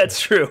 that's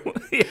true.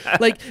 Yeah.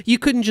 Like you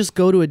couldn't just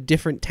go to a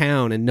different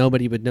town and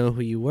nobody would know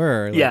who you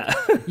were. Like,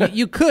 yeah.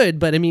 you could,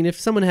 but I mean, if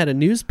someone had a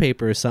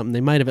newspaper or something, they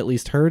might have at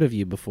least heard of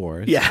you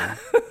before. Yeah.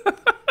 So.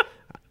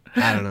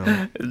 I don't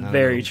know.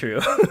 Very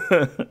true.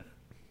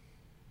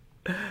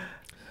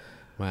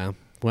 Wow.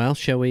 Well,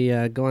 shall we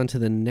go on to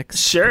the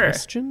next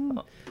question?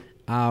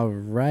 All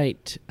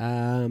right.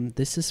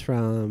 This is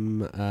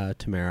from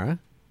Tamara.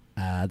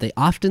 They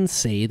often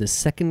say the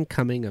second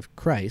coming of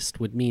Christ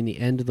would mean the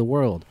end of the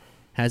world.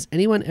 Has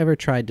anyone ever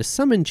tried to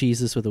summon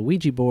Jesus with a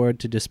Ouija board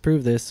to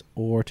disprove this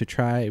or to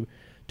try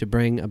to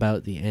bring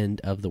about the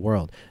end of the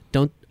world?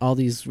 Don't all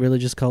these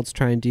religious cults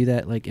try and do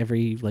that like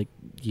every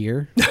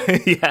year?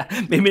 Yeah,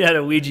 maybe not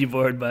a Ouija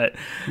board, but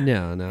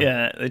no.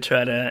 Yeah, they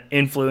try to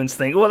influence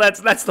things. Well,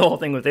 that's the whole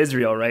thing with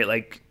Israel, right?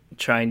 Like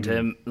trying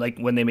to like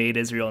when they made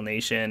Israel a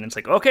nation, it's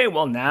like, okay,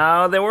 well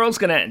now the world's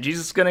gonna end.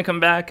 Jesus is gonna come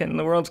back and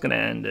the world's gonna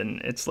end, and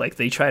it's like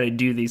they try to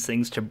do these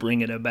things to bring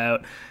it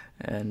about,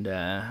 and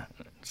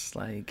it's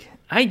like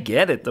I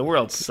get it, the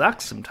world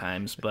sucks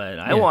sometimes, but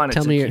I want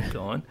it to keep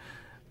going.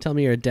 Tell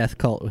me you're a death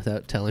cult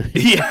without telling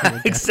me.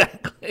 Yeah,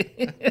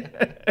 exactly.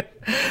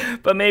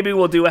 But maybe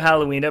we'll do a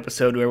Halloween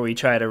episode where we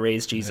try to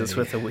raise Jesus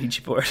with a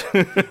Ouija board.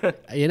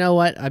 You know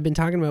what? I've been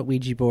talking about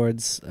Ouija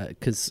boards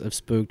because I've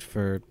spooked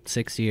for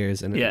 6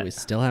 years, and we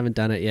still haven't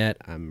done it yet.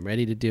 I'm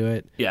ready to do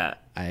it. Yeah.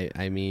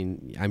 I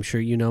mean, I'm sure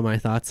you know my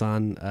thoughts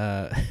on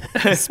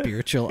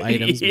spiritual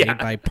items made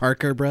by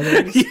Parker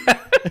Brothers. Yeah.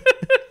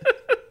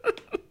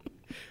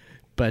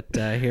 But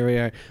here we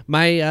are.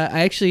 My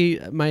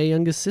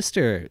youngest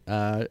sister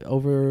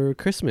over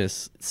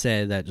Christmas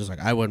said that just like,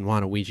 I wouldn't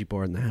want a Ouija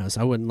board in the house.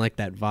 I wouldn't like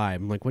that vibe.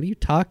 I'm like, what are you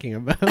talking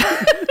about?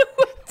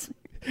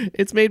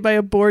 It's made by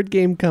a board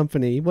game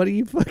company. What are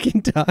you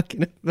fucking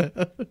talking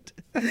about?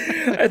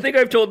 I think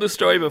I've told this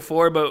story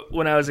before, but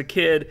when I was a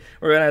kid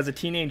or when I was a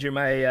teenager,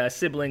 my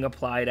sibling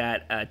applied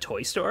at a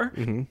toy store,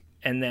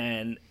 and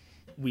then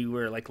we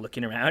were like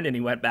looking around, and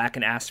he went back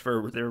and asked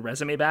for their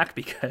resume back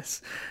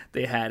because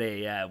they had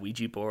a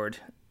Ouija board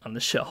on the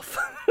shelf.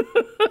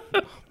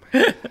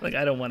 Like,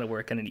 I don't want to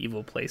work in an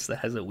evil place that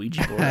has a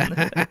Ouija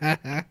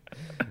board.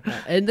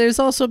 And there's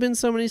also been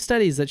so many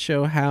studies that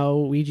show how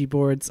Ouija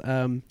boards,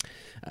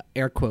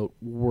 air quote,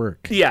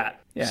 work. Yeah.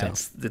 Yeah, So-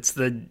 it's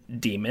the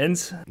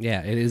demons.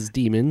 Yeah, it is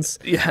demons.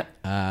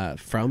 Yeah.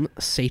 From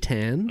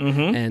Satan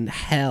and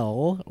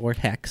hell, or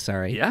heck,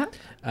 sorry. Yeah.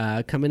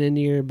 Coming into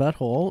your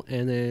butthole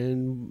and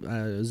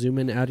then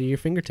zooming out of your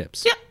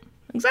fingertips. Yeah,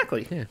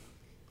 exactly. Yeah.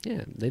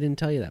 Yeah, they didn't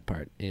tell you that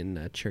part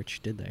in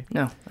church, did they?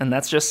 No, and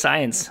that's just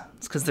science.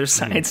 It's because they're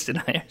science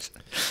deniers.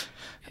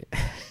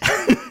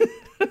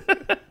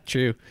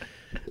 True.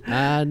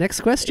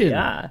 Next question.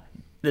 Yeah.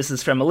 This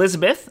is from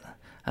Elizabeth.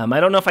 I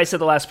don't know if I said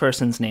the last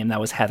person's name.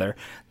 That was Heather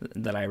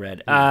that I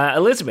read.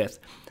 Elizabeth,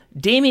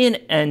 Damien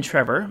and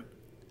Trevor.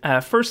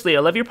 Firstly, I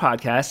love your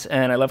podcast,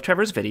 and I love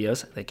Trevor's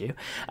videos. Thank you.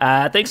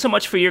 Thanks so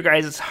much for your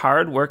guys'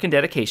 hard work and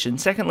dedication.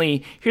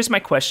 Secondly, here's my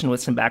question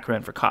with some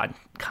background for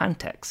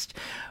context.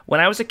 When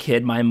I was a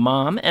kid, my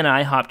mom and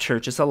I hopped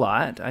churches a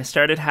lot. I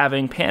started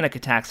having panic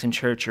attacks in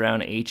church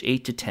around age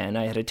 8 to 10.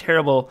 I had a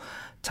terrible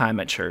time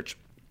at church.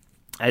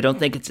 I don't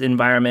think it's the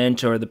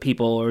environment or the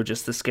people or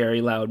just the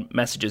scary loud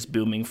messages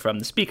booming from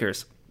the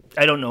speakers.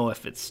 I don't know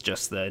if it's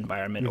just the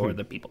environment or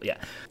the people. Yeah.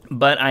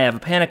 But I have a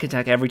panic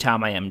attack every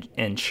time I am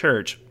in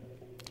church.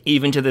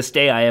 Even to this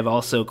day, I have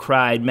also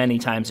cried many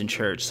times in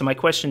church. So my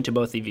question to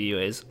both of you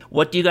is,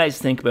 what do you guys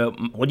think about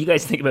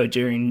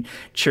during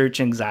church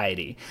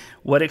anxiety?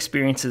 What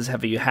experiences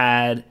have you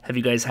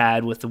guys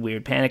had with the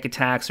weird panic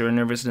attacks or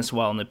nervousness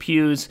while in the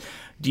pews?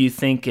 Do you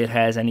think it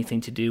has anything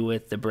to do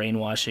with the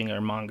brainwashing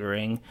or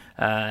mongering?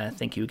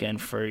 Thank you again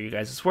for your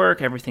guys'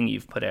 work. Everything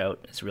you've put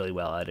out is really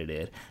well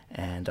edited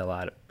and a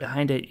lot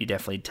behind it. You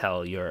definitely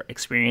tell your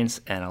experience,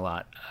 and a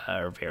lot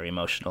are very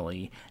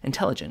emotionally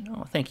intelligent.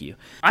 Oh, thank you.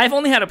 I've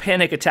only had a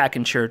panic attack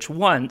in church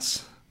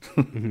once,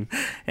 and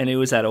it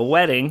was at a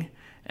wedding.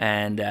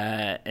 And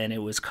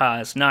it was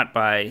caused not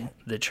by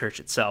the church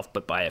itself,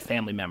 but by a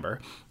family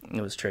member.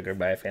 It was triggered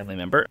by a family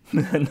member.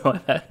 No,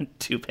 I've had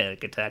 2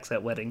 panic attacks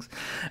at weddings.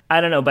 I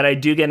don't know, but I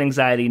do get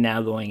anxiety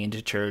now going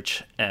into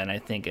church, and I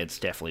think it's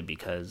definitely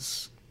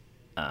because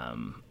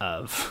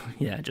of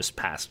just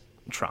past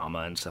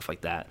trauma and stuff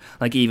like that.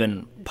 Like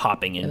even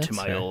popping into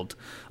my old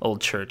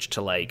church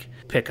to like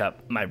pick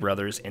up my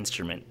brother's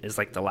instrument is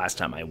like the last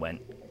time I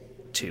went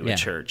to a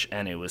church,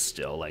 and it was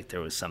still like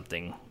there was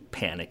something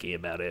panicky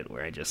about it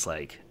where I just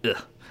like,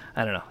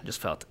 I don't know, I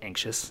just felt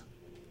anxious.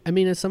 I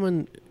mean, as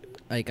someone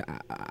like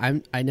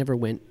I never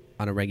went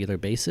on a regular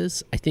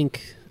basis. I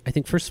think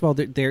first of all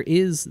there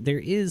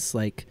is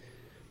like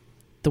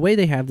the way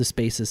they have the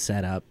spaces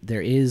set up.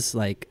 There is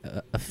like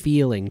a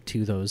feeling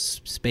to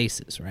those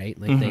spaces, right?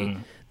 Like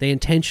they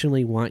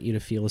intentionally want you to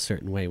feel a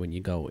certain way when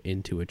you go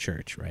into a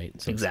church, right?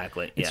 So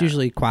exactly. It's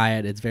usually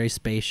quiet. It's very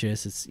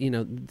spacious. It's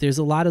there's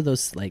a lot of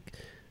those like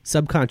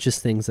subconscious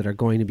things that are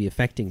going to be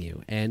affecting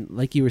you. And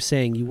like you were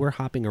saying, you were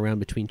hopping around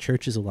between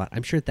churches a lot.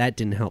 I'm sure that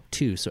didn't help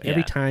too. So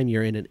every time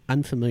you're in an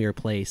unfamiliar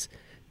place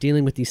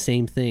dealing with these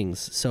same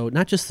things, so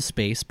not just the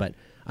space, but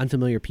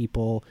unfamiliar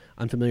people,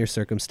 unfamiliar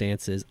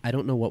circumstances. I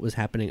don't know what was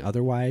happening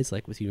otherwise,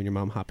 like with you and your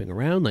mom hopping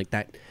around, like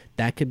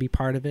that could be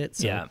part of it.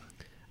 So,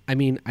 I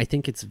mean, I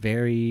think it's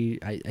very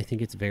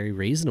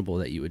reasonable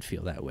that you would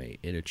feel that way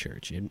in a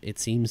church. And it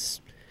seems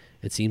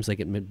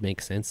like it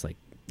makes sense. Like,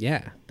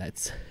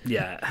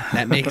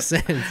 that makes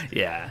sense.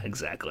 Yeah,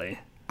 exactly.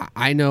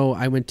 I know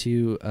I went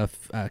to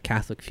a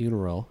Catholic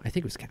funeral. I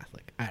think it was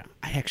Catholic. I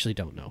actually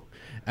don't know.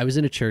 I was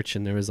in a church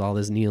and there was all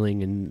this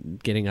kneeling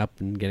and getting up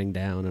and getting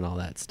down and all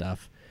that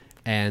stuff.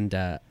 And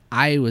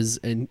I was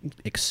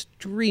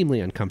extremely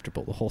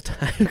uncomfortable the whole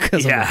time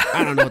because I'm like,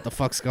 I don't know what the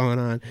fuck's going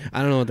on.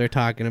 I don't know what they're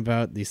talking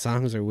about. These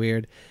songs are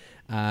weird.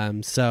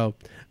 So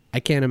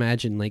I can't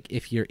imagine like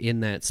if you're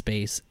in that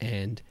space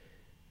and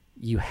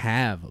you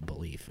have a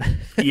belief.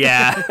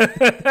 Yeah.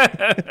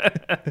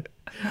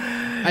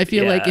 I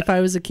feel like if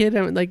I was a kid,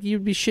 I would, like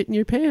you'd be shitting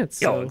your pants.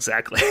 So. Oh,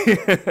 exactly.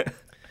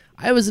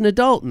 I was an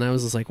adult and I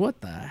was just like,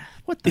 what the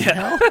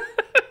hell?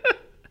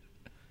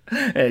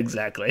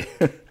 Exactly.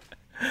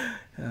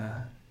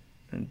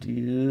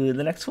 Do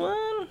the next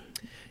one?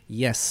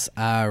 Yes.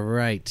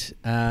 Right.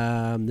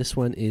 This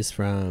one is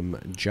from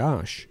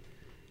Josh.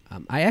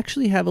 I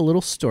actually have a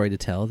little story to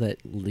tell that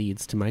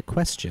leads to my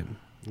question.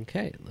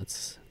 Okay,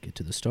 let's get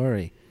to the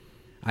story.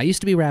 I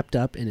used to be wrapped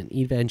up in an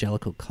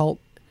evangelical cult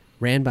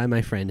ran by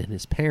my friend and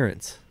his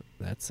parents.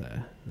 That's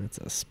a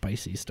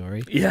spicy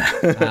story.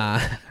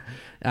 Yeah.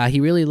 He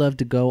really loved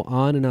to go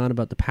on and on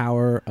about the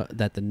power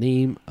that the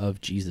name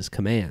of Jesus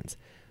commands.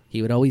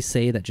 He would always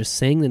say that just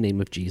saying the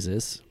name of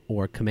Jesus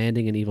or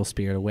commanding an evil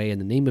spirit away in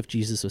the name of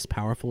Jesus was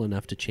powerful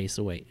enough to chase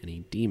away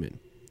any demon.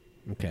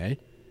 Okay.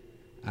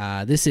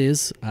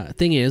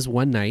 Thing is,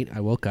 one night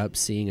I woke up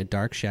seeing a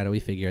dark, shadowy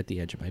figure at the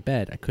edge of my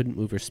bed. I couldn't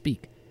move or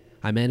speak.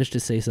 I managed to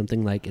say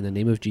something like, "In the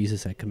name of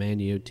Jesus, I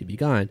command you to be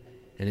gone,"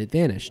 and it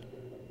vanished.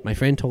 My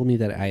friend told me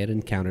that I had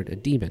encountered a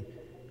demon.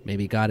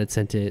 Maybe God had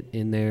sent it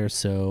in there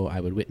so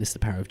I would witness the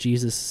power of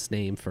Jesus'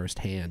 name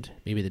firsthand.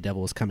 Maybe the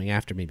devil was coming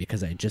after me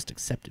because I had just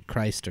accepted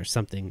Christ or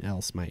something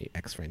else my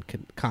ex-friend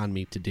could con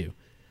me to do.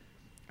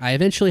 I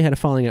eventually had a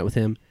falling out with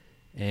him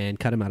and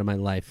cut him out of my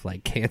life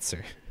like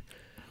cancer.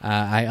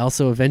 I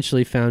also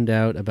eventually found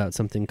out about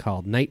something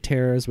called night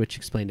terrors, which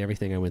explained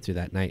everything I went through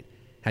that night.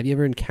 Have you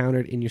ever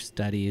encountered in your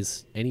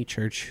studies any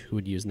church who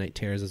would use night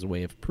terrors as a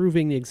way of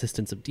proving the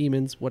existence of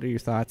demons? What are your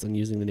thoughts on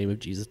using the name of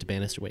Jesus to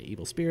banish away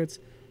evil spirits?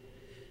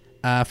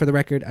 For the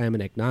record, I am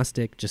an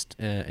agnostic,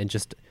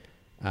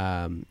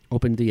 open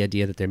to the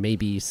idea that there may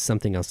be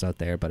something else out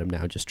there, but I'm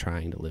now just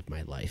trying to live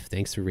my life.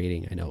 Thanks for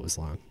reading. I know it was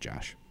long.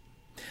 Josh.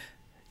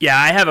 Yeah,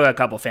 I have a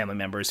couple family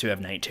members who have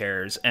night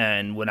terrors,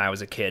 and when I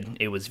was a kid,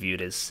 it was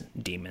viewed as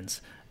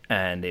demons.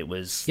 And it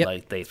was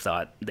like they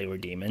thought they were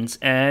demons.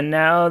 And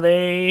now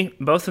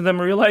both of them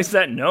realize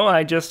that, no,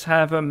 I just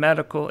have a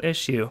medical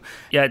issue.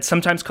 Yeah, it's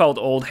sometimes called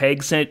old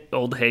hag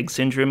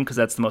syndrome, because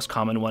that's the most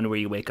common one, where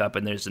you wake up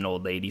and there's an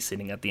old lady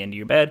sitting at the end of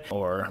your bed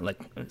or like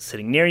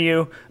sitting near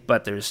you.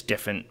 But there's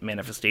different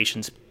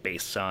manifestations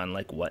based on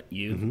like what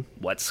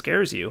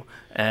scares you.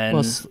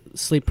 And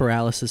sleep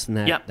paralysis and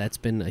that's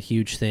been a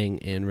huge thing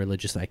in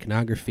religious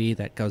iconography.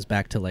 That goes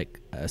back to like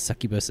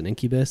succubus and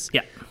incubus.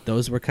 Yeah.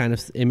 Those were kind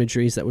of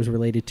imageries that was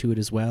related to it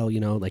as well,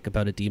 like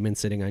about a demon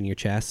sitting on your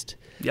chest.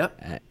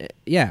 Yep.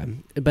 Yeah,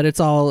 but it's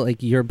all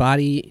like your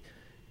body,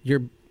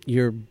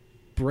 your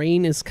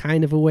brain is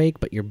kind of awake,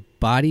 but your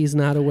body's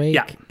not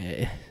awake.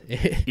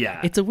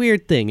 Yeah. It's a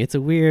weird thing. It's a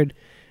weird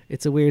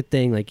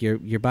thing. Like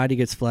your body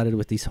gets flooded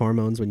with these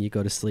hormones when you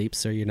go to sleep,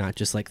 so you're not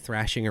just like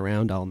thrashing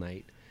around all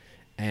night.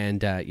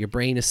 And your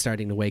brain is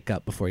starting to wake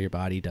up before your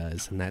body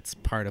does, and that's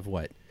part of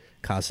what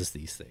causes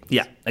these things.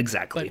 Yeah,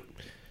 exactly.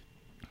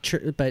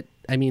 But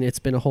I mean, it's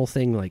been a whole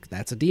thing. Like,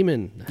 that's a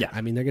demon. Yeah.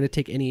 I mean, they're going to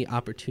take any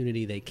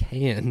opportunity they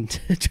can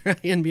to try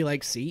and be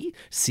like, see.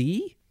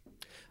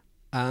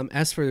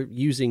 As for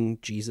using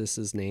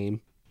Jesus's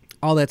name,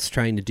 all that's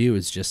trying to do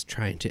is just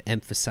trying to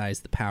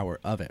emphasize the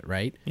power of it,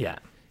 right? Yeah.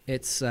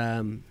 It's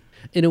in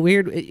a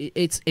weird.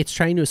 It's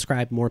trying to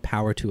ascribe more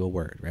power to a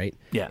word, right?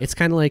 Yeah. It's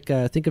kind of like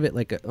think of it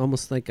like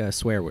almost like a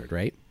swear word,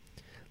 right?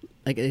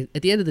 Like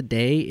at the end of the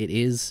day, it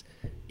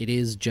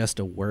is just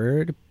a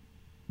word.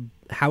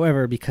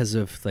 However, because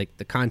of like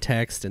the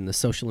context and the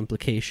social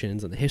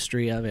implications and the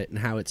history of it and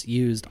how it's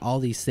used, all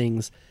these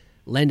things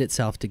lend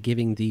itself to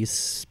giving these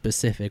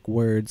specific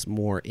words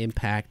more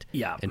impact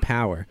and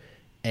power.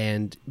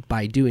 And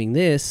by doing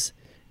this,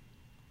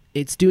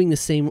 it's doing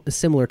the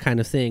similar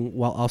kind of thing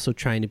while also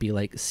trying to be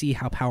like, see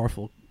how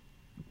powerful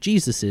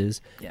Jesus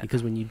is,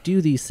 because when you do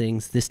these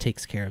things, this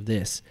takes care of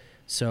this.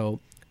 So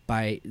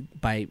by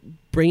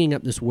bringing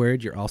up this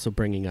word, you're also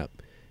bringing up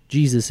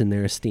Jesus in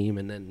their esteem,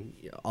 and then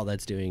all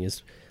that's doing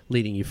is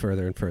leading you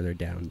further and further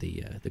down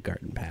the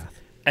garden path.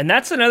 And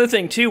that's another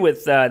thing too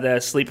with the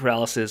sleep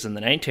paralysis and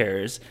the night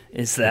terrors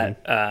is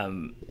that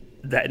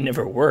that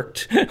never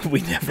worked.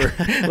 We never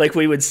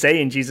we would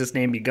say in Jesus'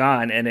 name be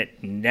gone, and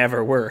it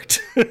never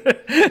worked.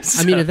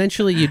 I mean,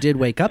 eventually you did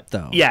wake up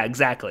though. Yeah,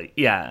 exactly.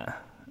 Yeah,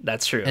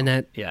 that's true.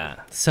 And yeah.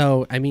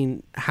 So I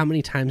mean, how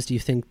many times do you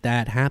think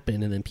that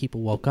happened, and then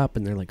people woke up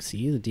and they're like,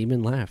 "See, the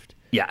demon left."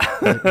 Yeah.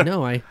 Like,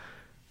 no, I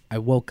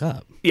woke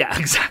up. Yeah,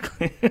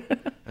 exactly.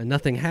 And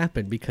nothing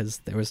happened because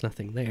there was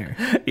nothing there.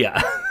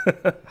 Yeah.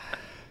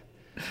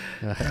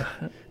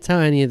 It's how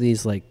any of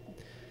these like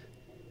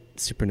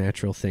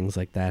supernatural things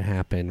like that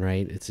happen,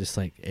 right? It's just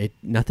like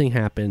nothing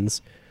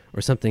happens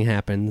or something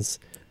happens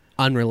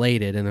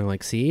unrelated, and they're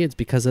like, "See, it's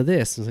because of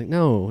this." And it's like,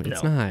 no,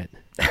 it's not.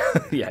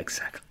 Yeah,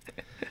 exactly.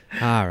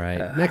 All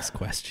right, next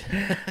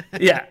question.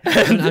 Yeah.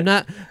 I'm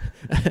not,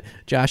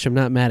 Josh, I'm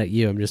not mad at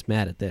you. I'm just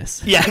mad at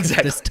this. Yeah,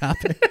 exactly. This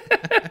topic.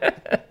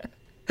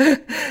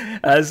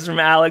 This is from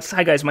Alex.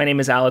 Hi, guys. My name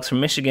is Alex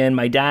from Michigan.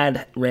 My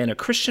dad ran a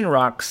Christian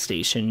rock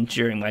station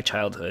during my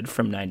childhood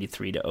from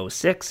 93 to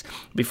 06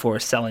 before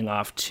selling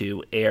off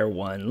to Air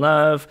One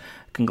Love.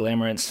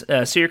 Conglomerates.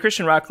 So your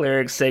Christian rock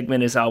lyrics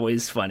segment is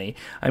always funny.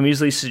 I'm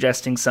usually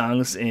suggesting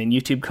songs in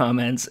YouTube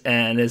comments,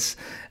 and as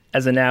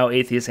a now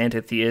atheist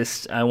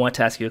anti-theist, I want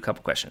to ask you a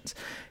couple questions.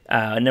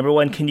 Number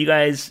one, can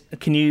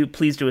you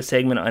please do a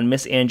segment on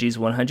Miss Angie's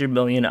 100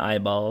 Million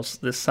Eyeballs?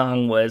 This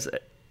song was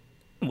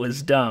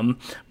dumb,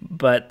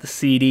 but the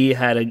CD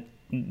had a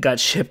got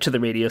shipped to the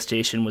radio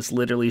station was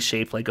literally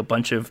shaped like a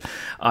bunch of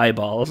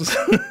eyeballs.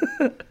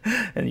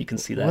 And you can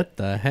see that. What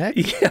the heck?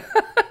 Yeah.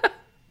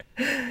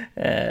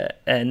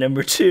 And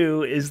number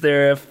 2, is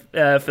there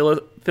a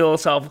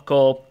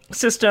philosophical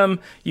system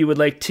you would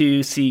like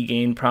to see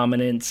gain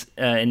prominence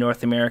in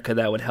North America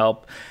that would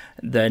help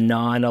the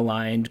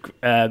non-aligned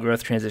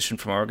growth transition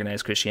from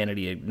organized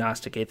Christianity,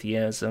 agnostic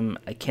atheism?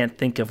 I can't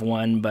think of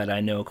one, but I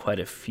know quite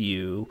a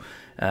few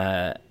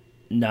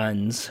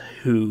nuns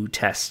who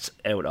test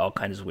out all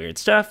kinds of weird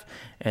stuff.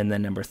 And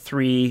then number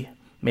 3,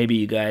 maybe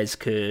you guys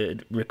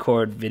could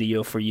record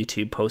video for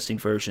YouTube, posting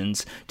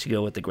versions to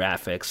go with the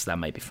graphics. That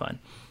might be fun.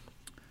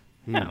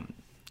 Yeah.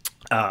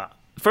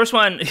 First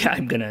one,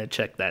 I'm gonna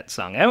check that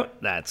song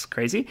out. That's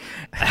crazy.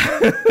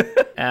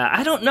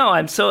 I don't know.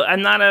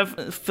 I'm not a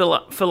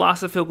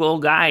philosophical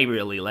guy,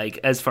 really. Like,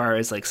 as far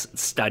as like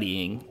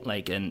studying,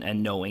 like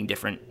and knowing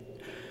different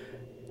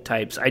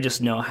types. I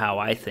just know how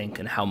I think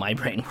and how my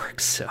brain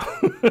works. So,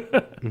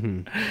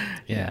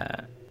 Yeah.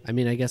 I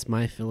mean, I guess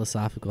my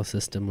philosophical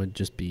system would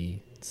just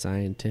be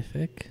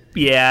scientific.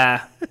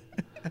 Yeah.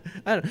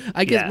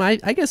 I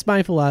guess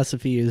my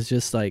philosophy is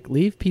just like,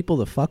 leave people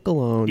the fuck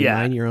alone. Yeah.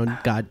 Mind your own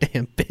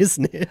goddamn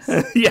business.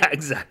 Yeah,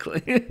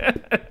 exactly.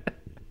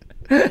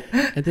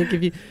 I think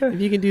if you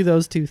can do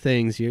those two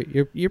things,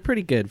 you're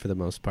pretty good for the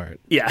most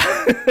part. Yeah.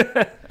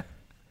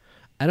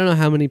 I don't know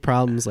how many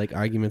problems, like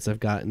arguments I've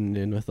gotten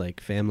in with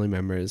like family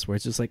members where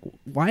it's just like,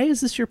 why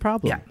is this your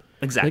problem? Yeah,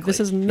 exactly. Like, this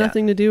has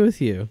nothing to do with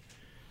you.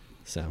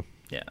 So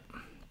yeah.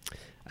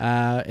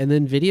 And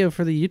then video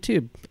for the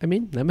YouTube. I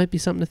mean, that might be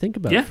something to think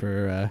about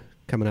for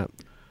coming up.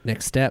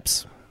 Next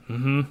steps.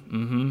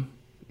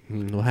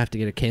 We'll have to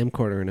get a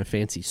camcorder in a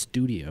fancy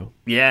studio.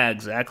 Yeah,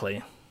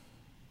 exactly.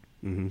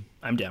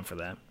 I'm down for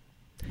that.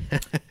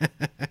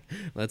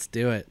 Let's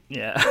do it.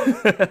 Yeah.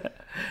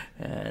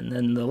 And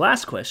then the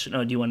last question.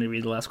 Oh, do you want to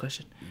read the last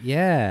question?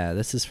 Yeah,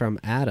 this is from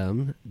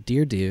Adam.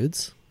 Dear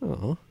dudes.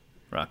 Oh.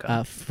 Rock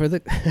on. For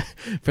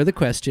the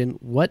question,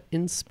 what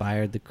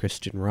inspired the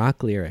Christian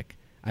rock lyric?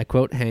 I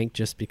quote Hank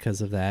just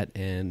because of that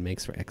and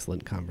makes for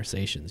excellent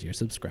conversations. Your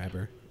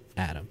subscriber,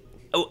 Adam.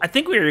 Oh, I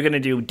think we were going to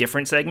do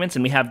different segments,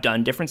 and we have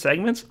done different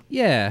segments.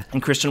 Yeah.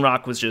 And Christian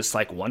rock was just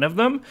like one of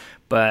them,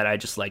 but I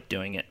just like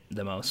doing it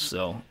the most,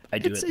 so I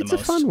do it the most.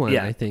 It's a fun one,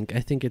 yeah. I think.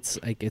 I think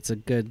it's like it's a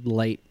good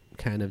light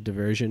kind of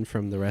diversion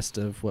from the rest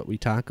of what we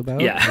talk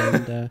about. Yeah.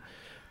 And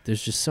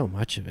there's just so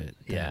much of it.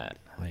 Yeah.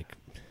 Like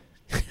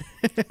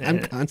I'm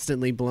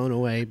constantly blown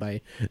away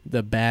by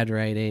the bad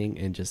writing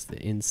and just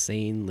the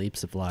insane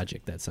leaps of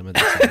logic that some of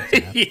these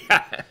songs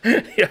have.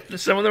 Yeah,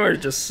 some of them are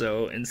just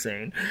so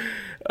insane.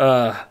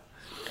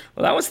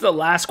 Well, that was the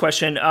last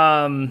question.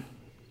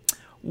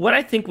 What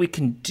I think we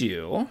can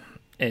do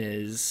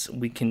is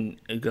we can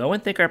go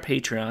and thank our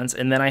Patreons,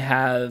 and then I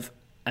have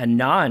a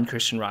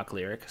non-Christian rock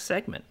lyric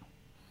segment.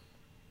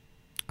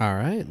 All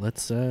right,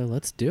 let's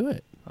do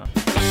it.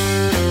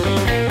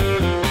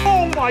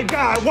 Oh my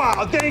God!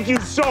 Wow! Thank you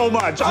so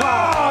much.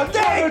 Oh,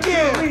 thank you.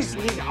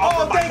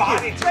 Oh,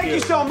 thank you. Thank you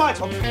so much.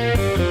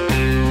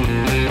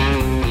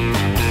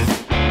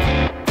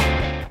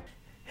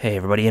 Hey,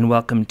 everybody, and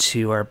welcome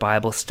to our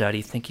Bible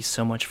study. Thank you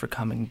so much for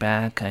coming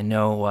back. I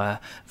know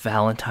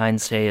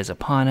Valentine's Day is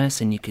upon us,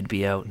 and you could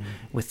be out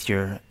with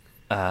your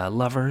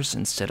lovers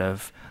instead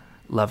of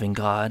loving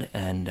God,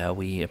 and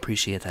we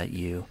appreciate that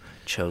you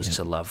chose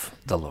to love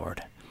the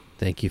Lord.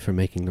 Thank you for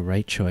making the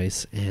right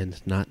choice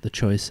and not the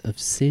choice of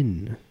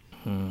sin.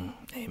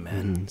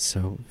 Amen.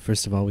 So,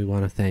 first of all, we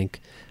want to thank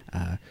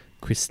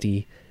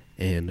Christy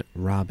and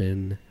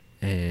Robin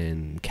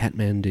and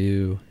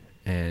Kathmandu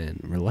and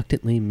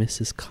reluctantly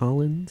Mrs.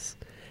 Collins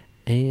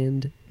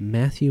and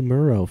Matthew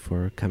Murrow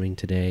for coming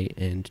today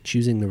and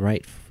choosing the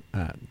right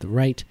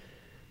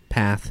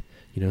path,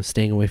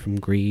 staying away from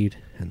greed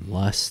and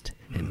lust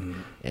and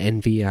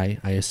envy. I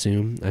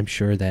assume. I'm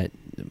sure that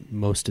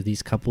most of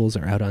these couples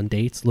are out on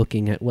dates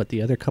looking at what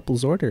the other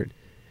couples ordered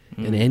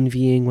and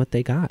envying what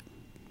they got.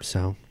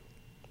 So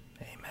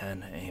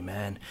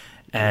Amen.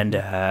 And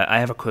I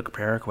have a quick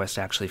prayer request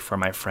actually for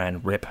my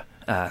friend Rip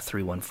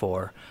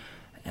 314.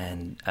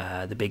 And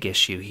the big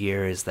issue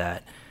here is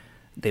that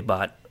they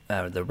bought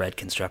the red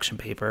construction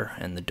paper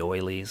and the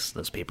doilies,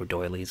 those paper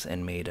doilies,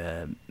 and made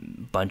a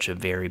bunch of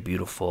very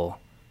beautiful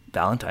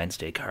Valentine's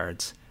Day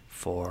cards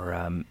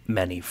for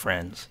many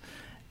friends.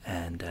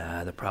 And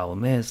the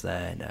problem is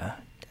that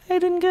I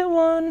didn't get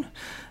one.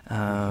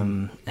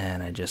 And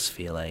I just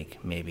feel like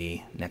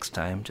maybe next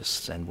time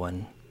just send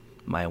one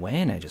my way,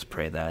 and I just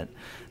pray that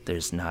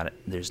there's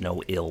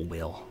no ill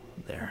will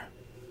there.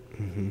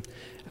 Mm-hmm.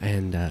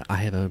 And I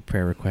have a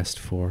prayer request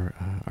for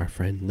our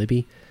friend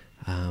Libby.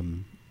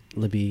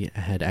 Libby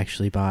had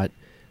actually bought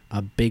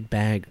a big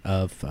bag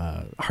of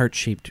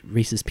heart-shaped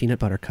Reese's peanut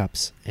butter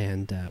cups,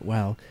 and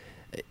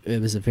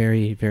it was a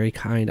very, very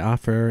kind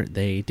offer.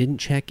 They didn't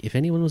check if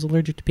anyone was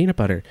allergic to peanut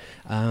butter.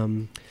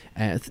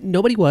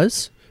 Nobody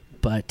was,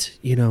 but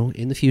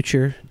in the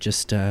future,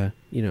 just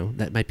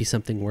that might be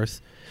something worth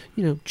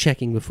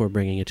checking before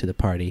bringing it to the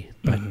party.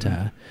 But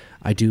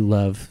I do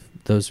love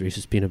those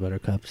Reese's peanut butter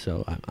cups.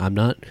 So I'm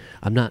not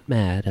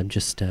mad. I'm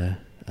just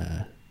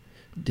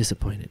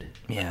disappointed.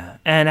 Yeah,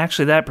 and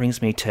actually that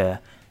brings me to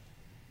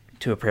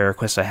a prayer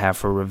request I have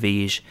for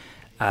Ravij,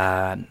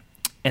 and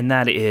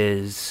that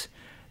is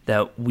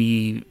that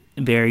we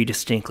very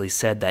distinctly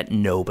said that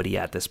nobody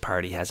at this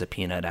party has a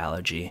peanut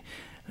allergy,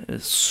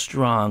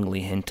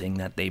 strongly hinting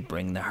that they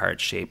bring the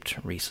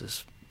heart-shaped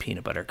Reese's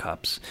peanut butter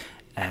cups,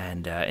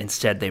 and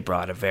instead they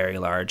brought a very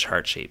large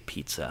heart-shaped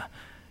pizza,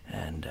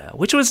 and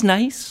which was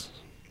nice,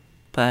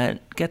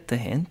 but get the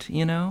hint,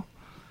 you know?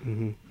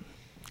 Mm-hmm.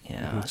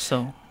 Yeah, mm-hmm.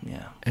 So,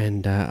 yeah.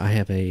 And I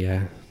have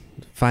a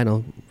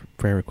final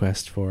prayer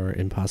request for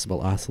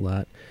Impossible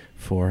Ocelot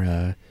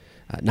for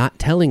not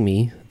telling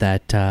me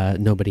that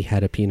nobody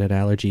had a peanut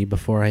allergy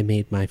before I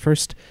made my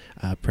first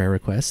prayer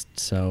request.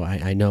 So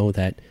I know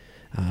that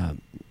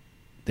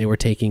they were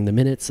taking the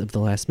minutes of the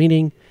last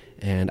meeting,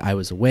 and I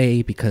was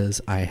away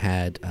because I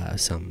had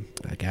some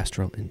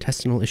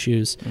gastrointestinal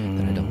issues that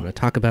I don't want to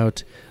talk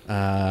about.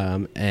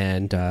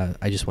 And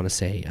I just want to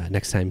say,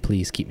 next time,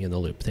 please keep me in the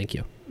loop. Thank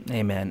you.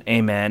 Amen.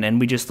 Amen. And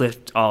we just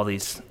lift all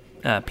these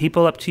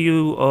people up to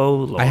you, oh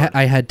Lord.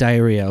 I had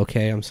diarrhea,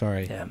 okay? I'm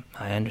sorry. Yeah,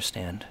 I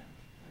understand.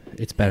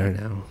 It's better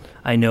now.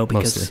 I know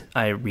because Mostly.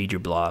 I read your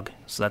blog,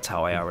 so that's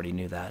how I already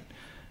knew that.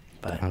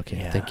 But okay,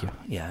 yeah, thank you.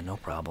 Yeah, no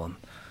problem.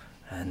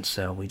 And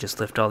so we just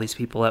lift all these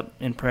people up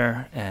in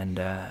prayer and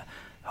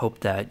hope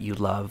that you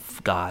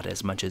love God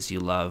as much as you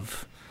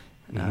love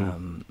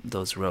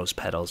those rose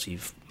petals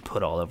you've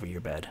put all over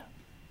your bed.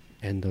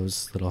 And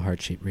those little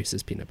heart-shaped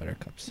Reese's peanut butter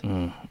cups.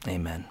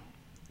 Amen.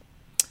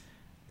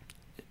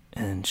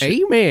 And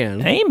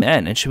Amen.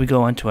 Amen. And should we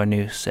go on to our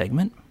new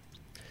segment?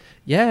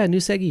 Yeah, new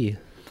seggy.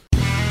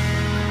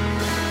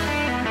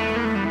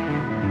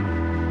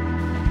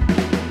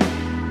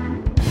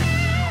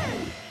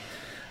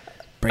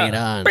 Bring it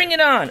on. Bring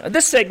it on.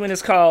 This segment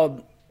is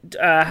called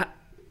How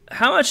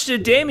Much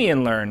Did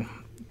Damien Learn?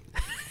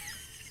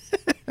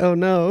 Oh,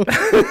 no.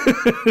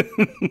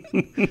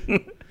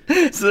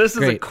 So this is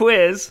a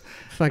quiz.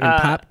 Fucking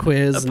pop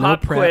quiz. A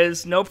pop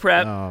quiz, no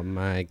prep. Oh,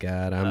 my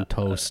God. I'm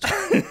toast.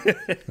 I'm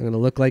going to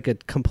look like a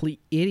complete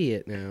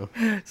idiot now.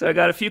 So I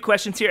got a few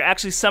questions here.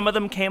 Actually, some of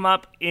them came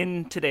up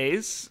in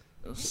today's,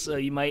 so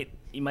you might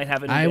have an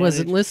advantage. I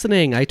wasn't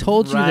listening. I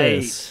told you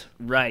this.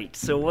 Right.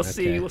 So we'll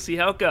see. We'll see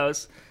how it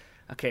goes.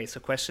 Okay, so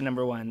question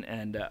number 1,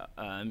 and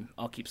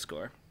I'll keep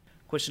score.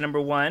 Question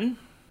number 1,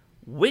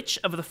 which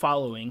of the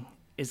following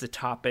is a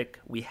topic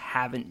we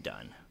haven't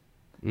done?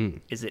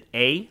 Is it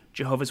A,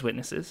 Jehovah's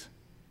Witnesses,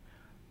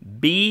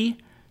 B,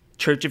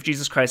 Church of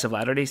Jesus Christ of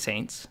Latter-day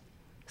Saints,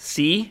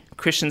 C,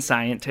 Christian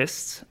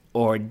Scientists,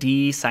 or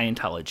D,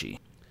 Scientology?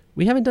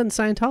 We haven't done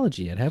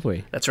Scientology yet, have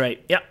we? That's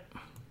right. Yep.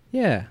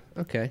 Yeah,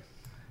 okay.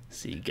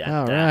 So you got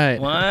All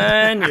that right.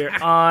 one.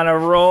 You're on a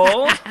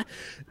roll.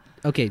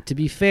 Okay, to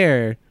be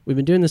fair, we've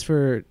been doing this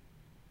for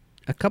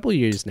a couple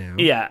years now.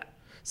 Yeah.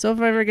 So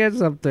if I forget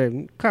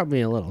something, cut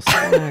me a little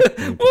slack.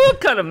 We'll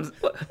cut him.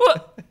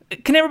 Well,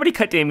 can everybody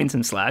cut Damien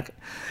some slack?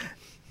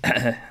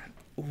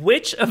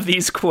 Which of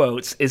these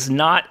quotes is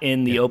not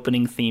in the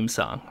opening theme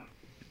song?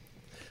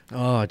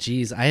 Oh,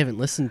 geez. I haven't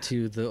listened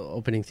to the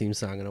opening theme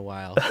song in a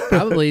while.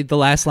 Probably the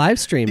last live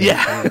stream.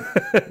 Yeah.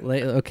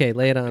 Okay,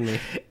 lay it on me.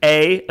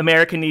 A,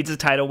 America needs a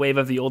tidal wave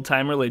of the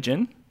old-time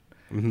religion.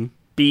 Mm-hmm.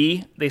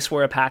 B, they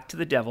swore a pact to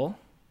the devil.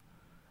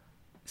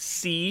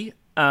 C,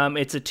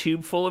 it's a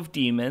tube full of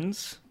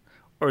demons.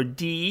 Or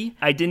D,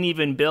 I didn't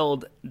even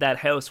build that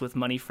house with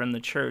money from the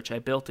church. I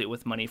built it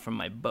with money from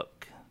my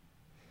book.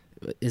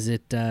 Is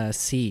it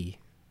C?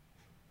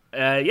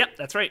 Yep,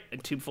 that's right.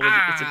 It's a tube full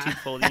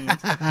of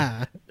demons.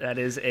 That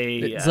is a...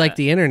 It's like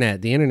the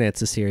internet. The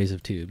internet's a series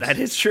of tubes. That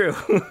is true.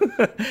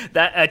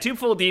 That a tube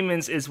full of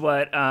demons is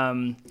what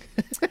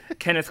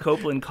Kenneth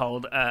Copeland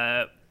called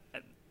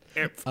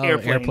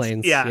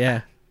airplanes.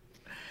 Yeah.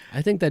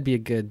 I think that'd be a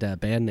good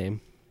band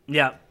name.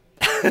 Yeah.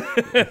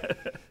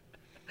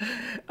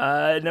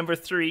 Number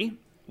 3,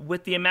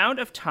 with the amount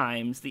of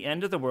times the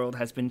end of the world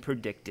has been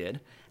predicted,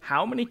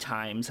 how many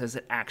times has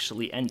it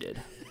actually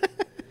ended?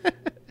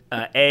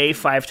 A,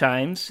 5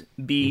 times,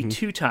 B,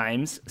 2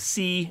 times,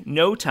 C,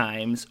 no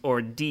times, or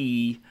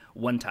D,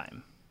 1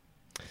 time?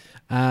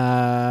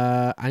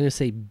 I'm going to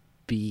say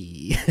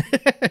B.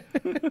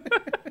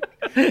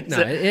 No,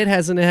 it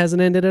hasn't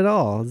ended at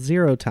all.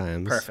 0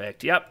 times.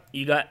 Perfect. Yep.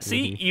 You got.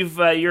 See,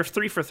 you're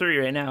 3 for 3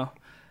 right now.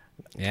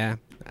 Yeah.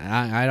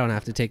 I don't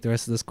have to take the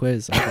rest of this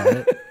quiz. I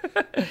got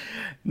it.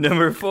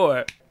 Number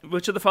 4.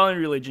 Which of the following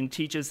religion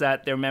teaches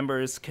that their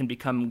members can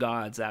become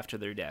gods after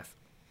their death?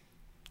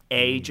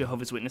 A,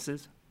 Jehovah's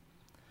Witnesses.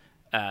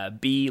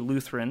 B,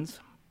 Lutherans.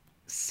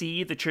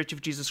 C, the Church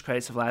of Jesus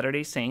Christ of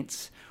Latter-day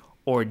Saints.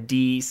 Or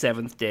D,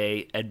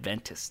 Seventh-day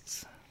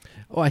Adventists.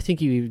 Oh, I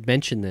think you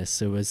mentioned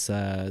this. It was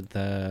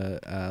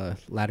the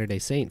Latter-day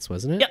Saints,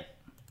 wasn't it? Yep.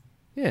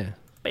 Yeah.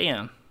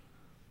 Bam.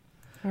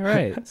 All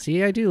right.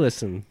 See, I do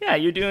listen. Yeah,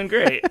 you're doing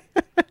great.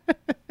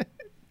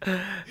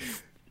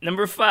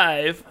 Number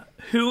 5.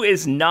 Who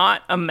is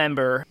not a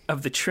member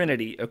of the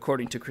Trinity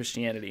according to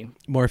Christianity?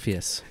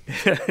 Morpheus.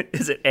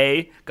 Is it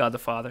A, God the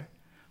Father,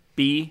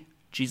 B,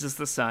 Jesus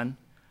the Son,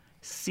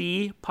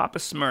 C, Papa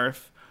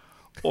Smurf,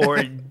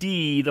 or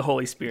D, the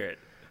Holy Spirit?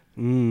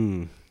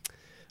 Well,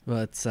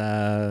 it's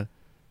the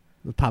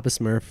Papa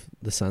Smurf,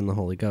 the Son, the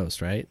Holy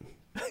Ghost, right?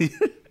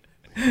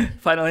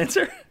 Final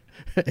answer?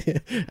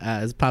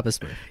 It's Papa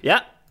Smurf.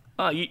 Yeah.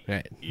 Oh,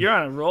 right. You're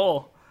on a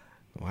roll.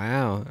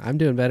 Wow, I'm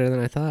doing better than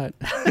I thought.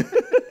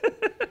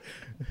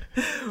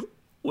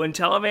 When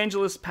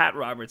televangelist Pat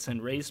Robertson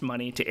raised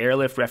money to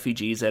airlift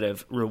refugees out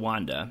of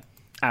Rwanda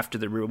after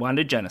the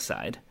Rwanda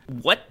genocide,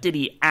 what did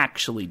he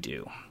actually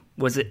do?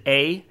 Was it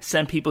A,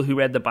 send people who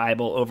read the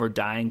Bible over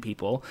dying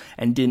people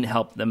and didn't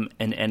help them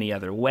in any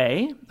other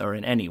way or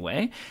in any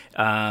way?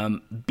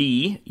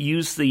 B,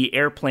 use the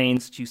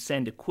airplanes to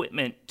send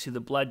equipment to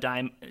the blood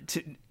diamond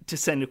to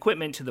send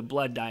equipment to the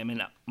blood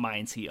diamond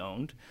mines he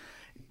owned.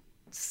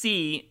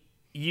 C,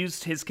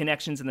 used his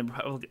connections in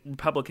the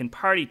Republican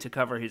Party to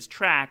cover his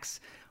tracks,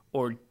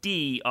 or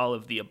D, all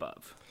of the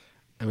above?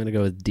 I'm going to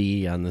go with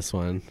D on this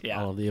one.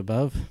 Yeah. All of the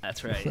above?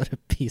 That's right. What a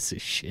piece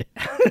of shit.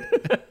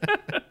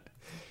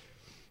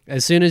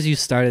 As soon as you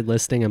started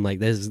listing, I'm like,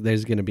 there's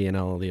going to be an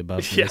all of the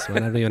above for this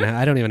one.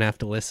 I don't even have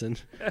to listen.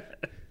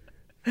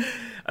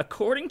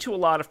 According to a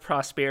lot of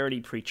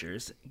prosperity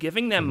preachers,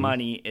 giving them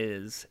money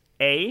is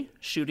A,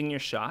 shooting your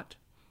shot,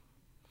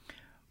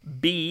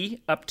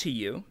 B, up to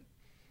you,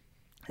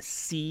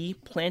 C,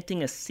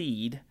 planting a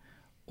seed,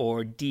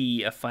 or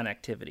D, a fun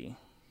activity?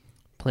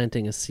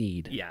 Planting a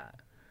seed. Yeah.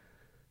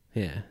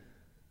 Yeah.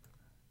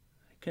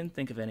 I couldn't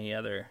think of any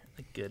other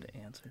good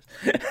answers.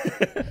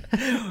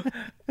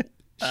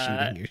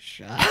 Shooting your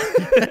shot.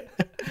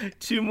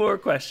 2 more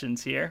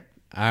questions here.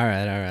 All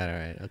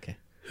right. Okay.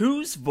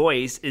 Whose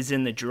voice is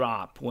in the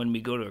drop when we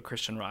go to a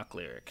Christian rock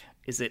lyric?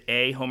 Is it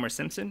A, Homer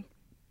Simpson,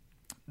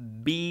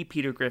 B,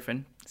 Peter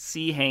Griffin,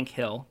 C, Hank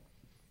Hill,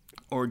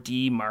 or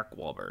D, Mark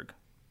Wahlberg?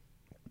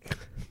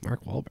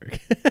 Mark Wahlberg.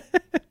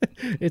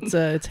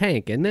 It's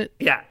Hank, isn't it?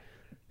 Yeah.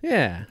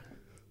 Yeah.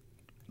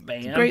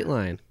 Bam. Great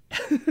line.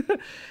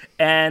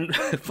 And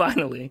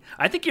finally,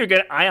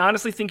 I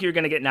honestly think you're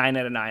gonna get 9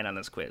 out of 9 on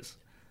this quiz.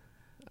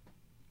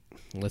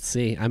 Let's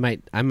see. I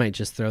might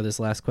just throw this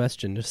last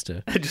question just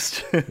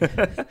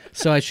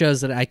so it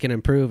shows that I can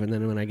improve, and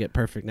then when I get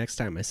perfect next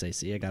time, I say,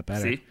 "See, I got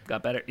better." See,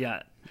 got better.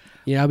 Yeah.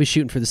 Yeah, I'll be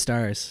shooting for the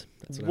stars.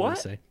 That's what I'm gonna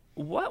say.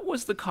 What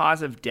was the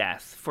cause of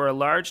death for a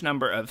large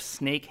number of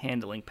snake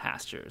handling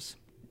pastors?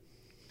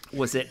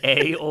 Was it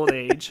A, old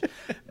age,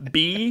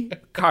 B,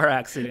 car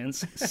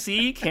accidents,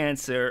 C,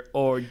 cancer,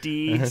 or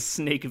D,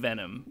 snake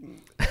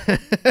venom?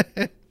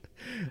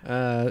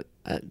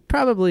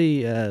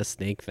 Probably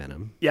snake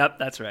venom. Yep,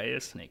 that's right.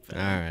 It's snake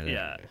venom. All right.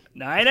 Yeah.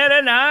 9 out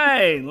of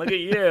 9. Look at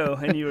you.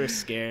 And you were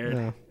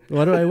scared.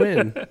 What do I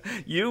win?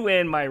 You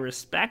win my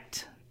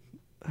respect.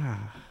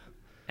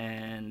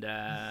 And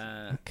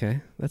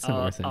okay, that's not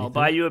worth anything. I'll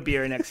buy you a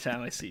beer next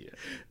time I see you.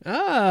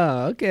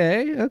 Oh,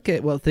 okay.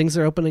 Well, things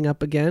are opening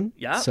up again.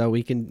 Yeah. So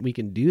we can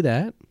do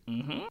that.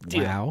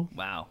 Mm-hmm.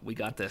 Wow, we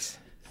got this.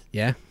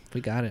 Yeah,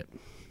 we got it.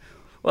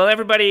 Well,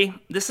 everybody,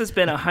 this has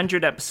been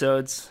 100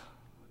 episodes,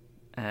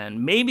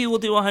 and maybe we'll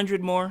do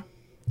 100 more.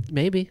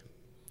 Maybe,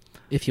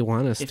 if you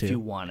want us to. If you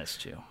want us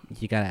to,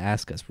 you got to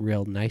ask us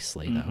real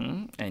nicely,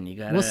 though. And you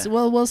got to.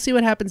 We'll see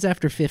what happens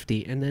after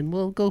 50, and then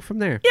we'll go from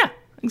there. Yeah,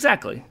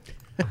 exactly.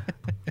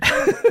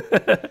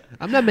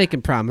 I'm not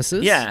making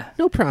promises. Yeah.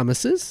 No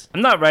promises.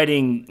 I'm not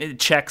writing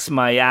checks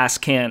my ass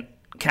can't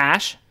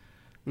cash.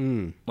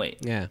 Wait.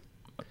 Yeah.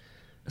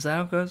 Is that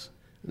how it goes?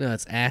 No,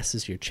 it's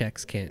asses your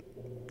checks can't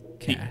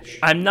cash.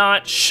 I'm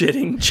not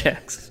shitting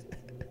checks.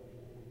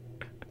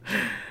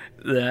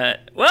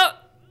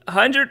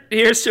 100.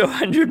 Here's to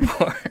 100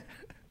 more.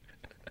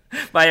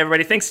 Bye,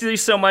 everybody. Thanks to you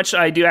so much.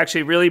 I do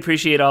actually really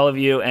appreciate all of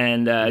you,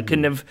 and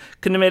couldn't have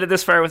made it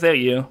this far without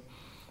you.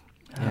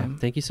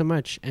 Thank you so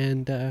much,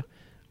 and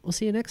we'll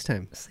see you next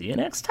time. See you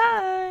next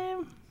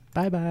time.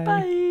 Bye-bye.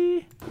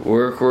 Bye.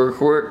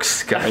 Work,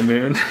 Sky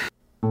Moon.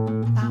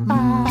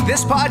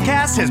 This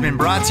podcast has been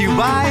brought to you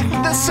by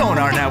the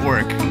Sonar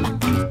Network.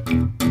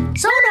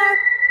 Sonar!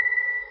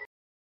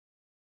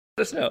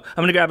 Let us know. I'm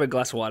going to grab a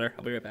glass of water.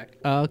 I'll be right back.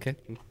 Oh, okay.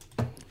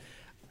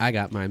 I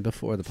got mine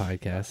before the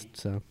podcast,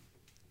 so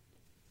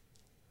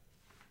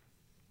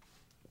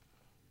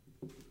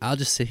I'll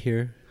just sit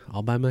here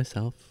all by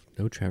myself.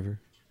 No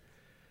Trevor.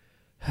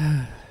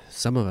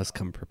 Some of us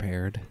come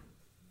prepared.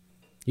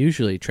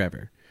 Usually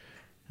Trevor.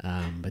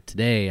 But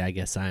today, I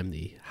guess I'm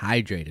the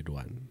hydrated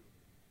one.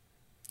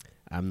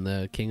 I'm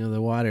the king of the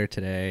water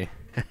today.